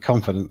keys with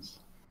confidence.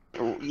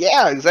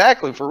 Yeah,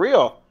 exactly, for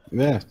real.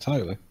 Yeah,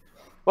 totally.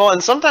 Well,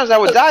 and sometimes I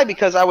would die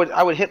because I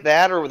would hit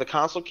that or with a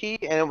console key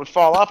and it would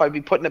fall off. I'd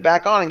be putting it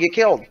back on and get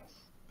killed.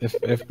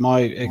 If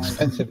my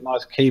expensive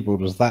nice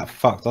keyboard was that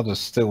fucked, I'd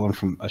just steal one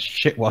from a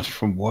shit one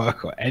from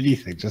work or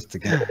anything just to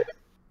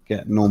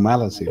get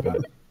normality back.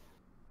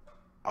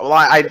 Well,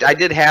 I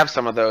did have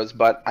some of those,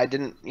 but I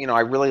didn't, you know,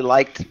 I really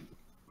liked the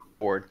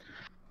board.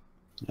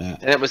 Yeah.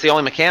 And it was the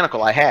only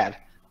mechanical I had.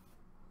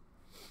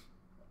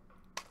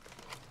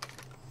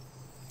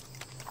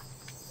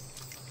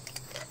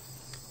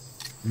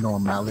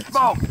 Normality.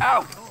 Smoke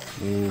out.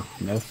 Ooh,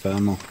 no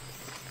thermal.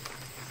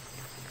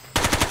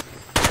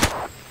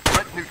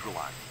 Threat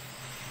neutralized.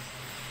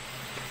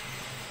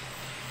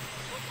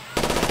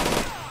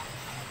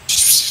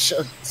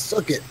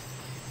 Suck it.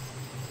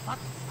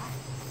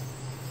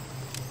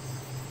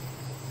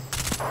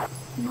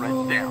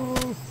 Threat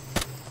down.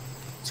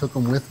 Took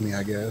him with me,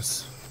 I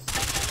guess.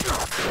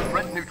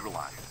 Threat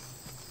neutralized.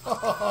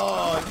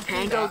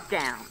 Tango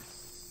down.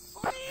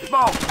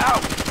 Smoke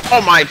out.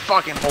 Oh my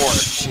fucking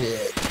horse.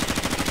 Shit.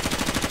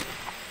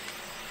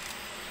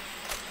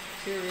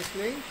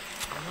 Seriously?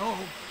 No.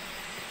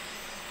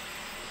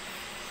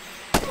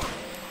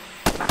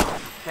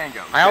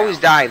 Tango. I always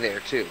down. die there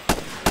too.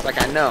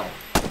 Like I know.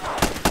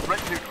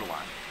 Threat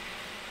neutralized.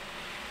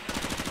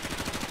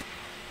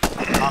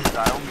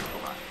 Hostile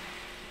neutralized.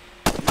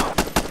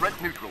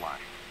 Threat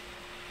neutralized.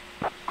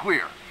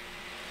 Clear.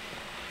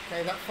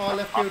 Okay, that far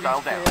left building's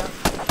Hostile clear. down.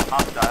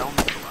 Hostile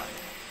neutralized.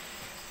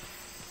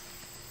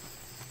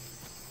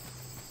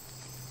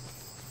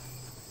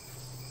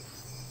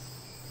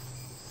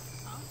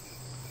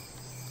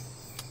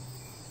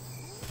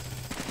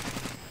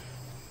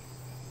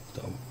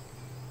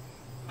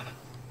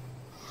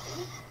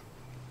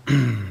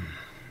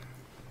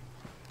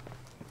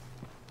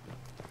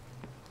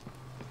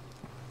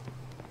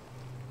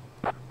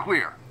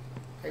 Clear.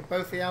 Okay,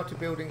 both the outer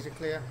buildings are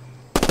clear.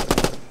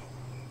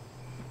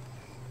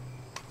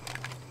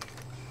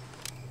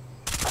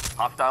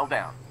 Hostile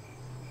down.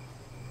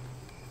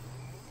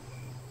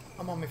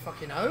 I'm on my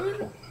fucking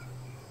own.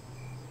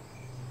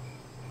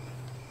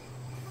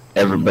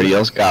 Everybody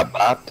else got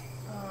bopped.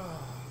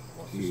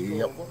 What's the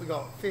score? What we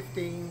got?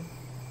 15.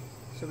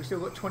 So we still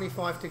got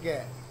 25 to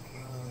get.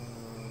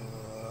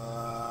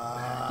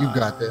 You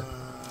got this.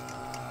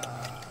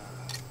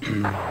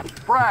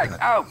 Frag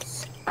out.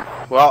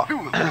 Well,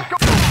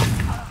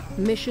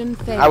 Mission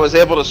failed. I was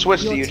able to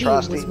switch Your to you, team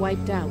Trusty. was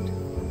wiped out.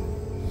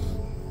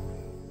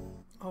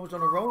 I was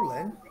on a roll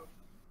then.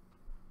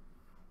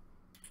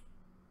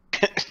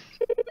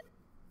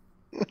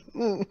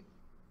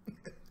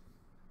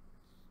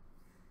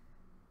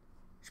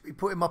 Should be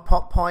putting my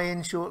pot pie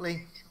in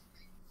shortly.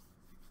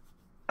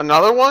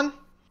 Another one?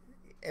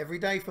 Every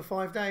day for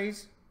 5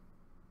 days.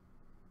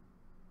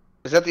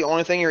 Is that the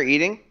only thing you're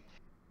eating?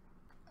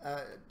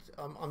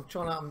 I'm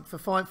trying to for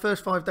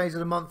first 5 days of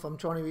the month. I'm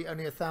trying to eat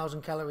only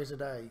 1,000 calories a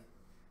day.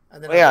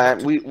 And then Well, yeah,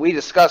 we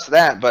discussed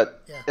that,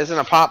 but Yeah. isn't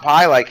a pot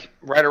pie like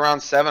right around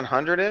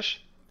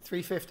 700-ish?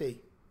 350.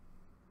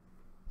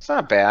 It's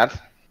not bad.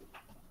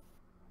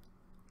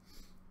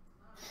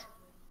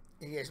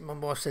 Yes, my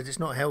wife says it's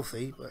not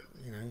healthy, but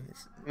you know,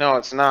 it's... No,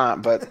 it's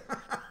not, but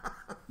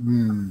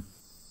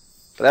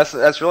but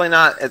that's really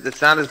not.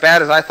 It's not as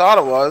bad as I thought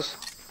it was.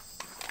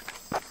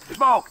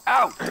 Smoke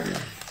out.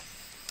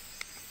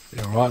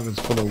 You're right, it's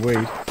full of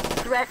weed.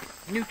 Threat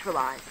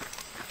neutralized.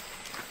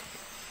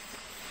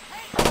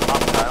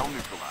 Hostile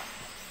neutralized.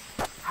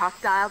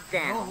 Hostile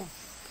down.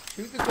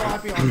 Shoot the guy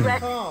behind the Threat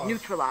car.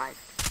 neutralized.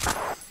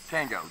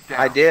 Tango down.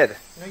 I did.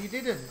 No, you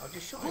didn't. I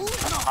just shot him.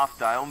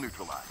 Hostile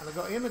neutralized. And I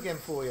got him again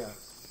for you.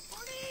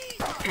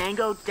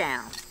 Tango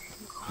down.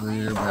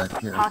 Clear back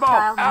here.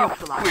 Hostile out.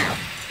 neutralized. Clear.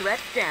 Threat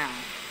down.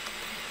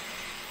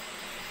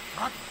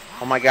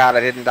 Oh my God, I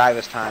didn't die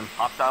this time.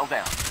 Hostile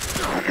down.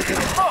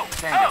 Smoke.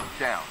 Tango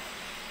down.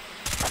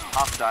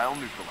 Hostile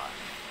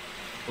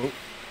neutralized.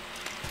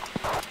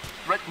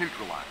 Threat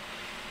neutralized.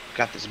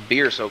 Got this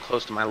beer so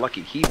close to my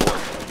lucky keyboard.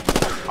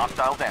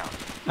 Hostile down.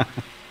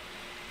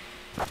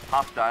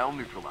 Hostile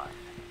neutralized.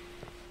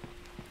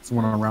 It's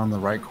one around the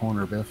right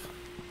corner, Biff.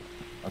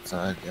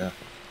 Outside, yeah.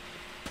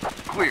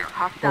 Clear.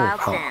 Hostile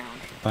Oh, down.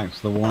 Thanks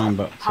for the warning,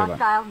 but see that.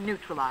 Hostile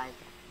neutralized.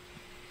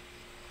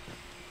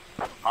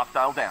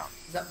 Hostile down.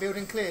 Is that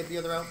building cleared? The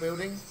other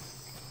outbuilding?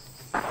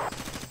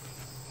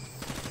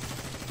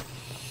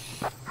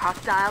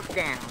 Hostile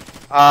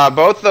down.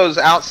 Both those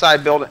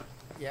outside buildings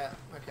Yeah.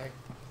 Okay.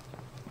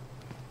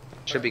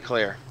 should be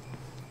clear.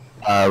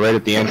 Right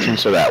at the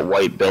entrance of that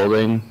white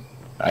building,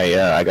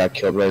 I got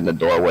killed right in the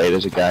doorway.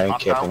 There's a guy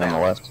camping on the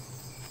left.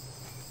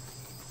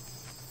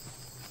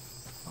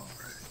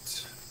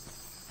 Alright.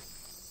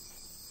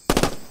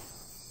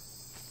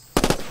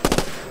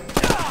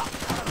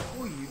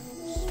 Oh, you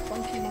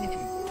spunky monkey.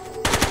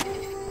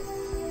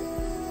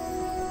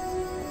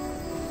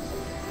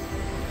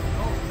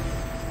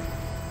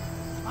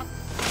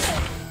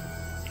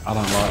 I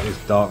don't like this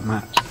dark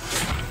match.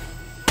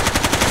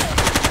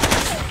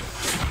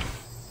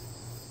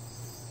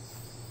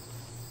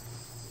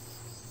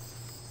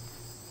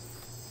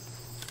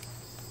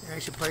 Yeah,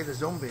 you should play the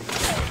zombie.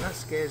 That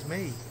scares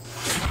me.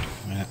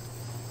 Yeah.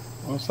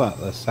 What's that?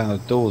 The sound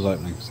of doors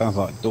opening. Sounds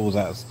like doors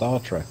out of Star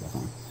Trek or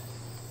something.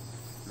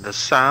 The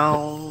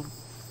sound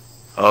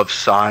of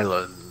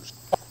silence.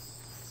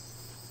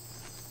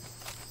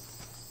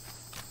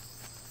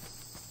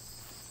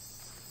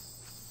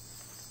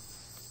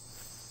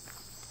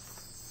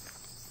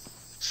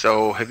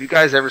 So, have you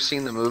guys ever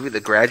seen the movie The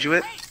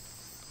Graduate?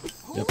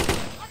 Yep.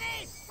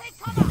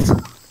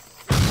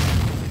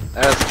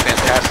 That's a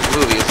fantastic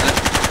movie, isn't it?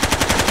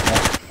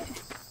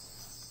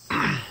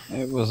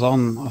 It was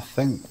on, I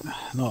think,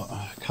 not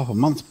a couple of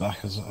months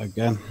back. As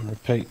again,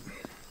 repeat.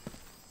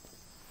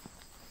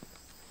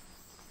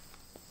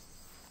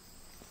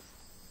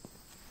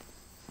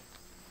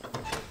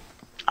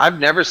 I've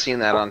never seen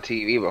that on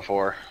TV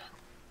before.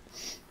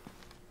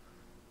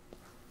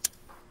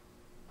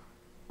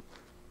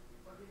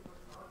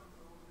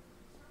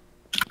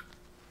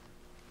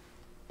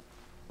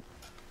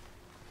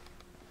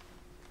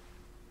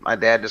 My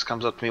dad just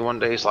comes up to me one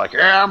day. He's like,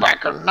 "Yeah,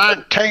 back in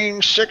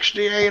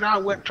 1968, I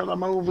went to the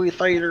movie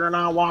theater and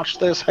I watched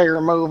this here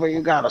movie.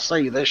 You gotta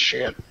see this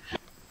shit."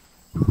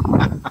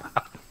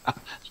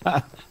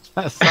 That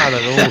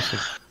sounded awesome.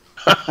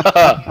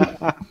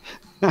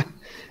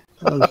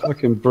 That was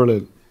fucking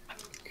brilliant.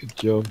 Good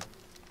job.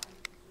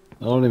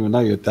 I don't even know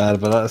your dad,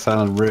 but that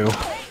sounded real.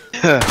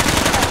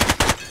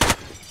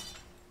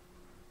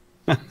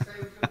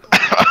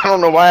 I don't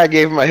know why I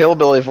gave him a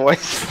hillbilly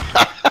voice.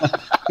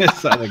 It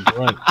sounded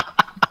great.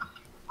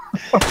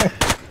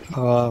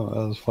 Oh,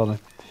 that was funny.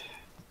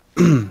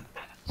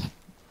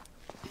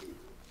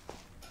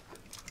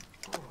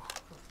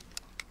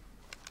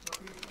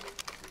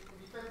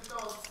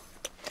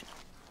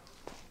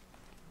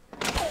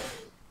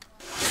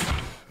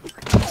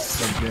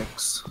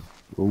 Subjects.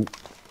 Ooh.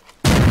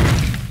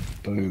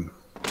 Boom.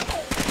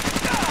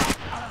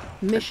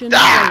 Mission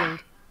failed.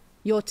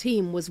 Your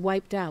team was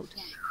wiped out.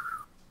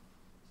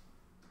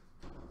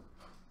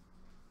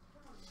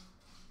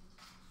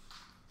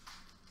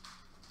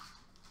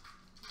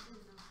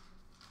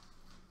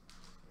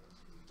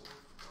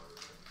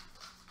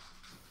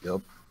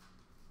 Yep.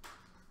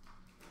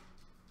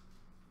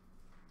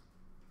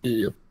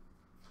 Yep.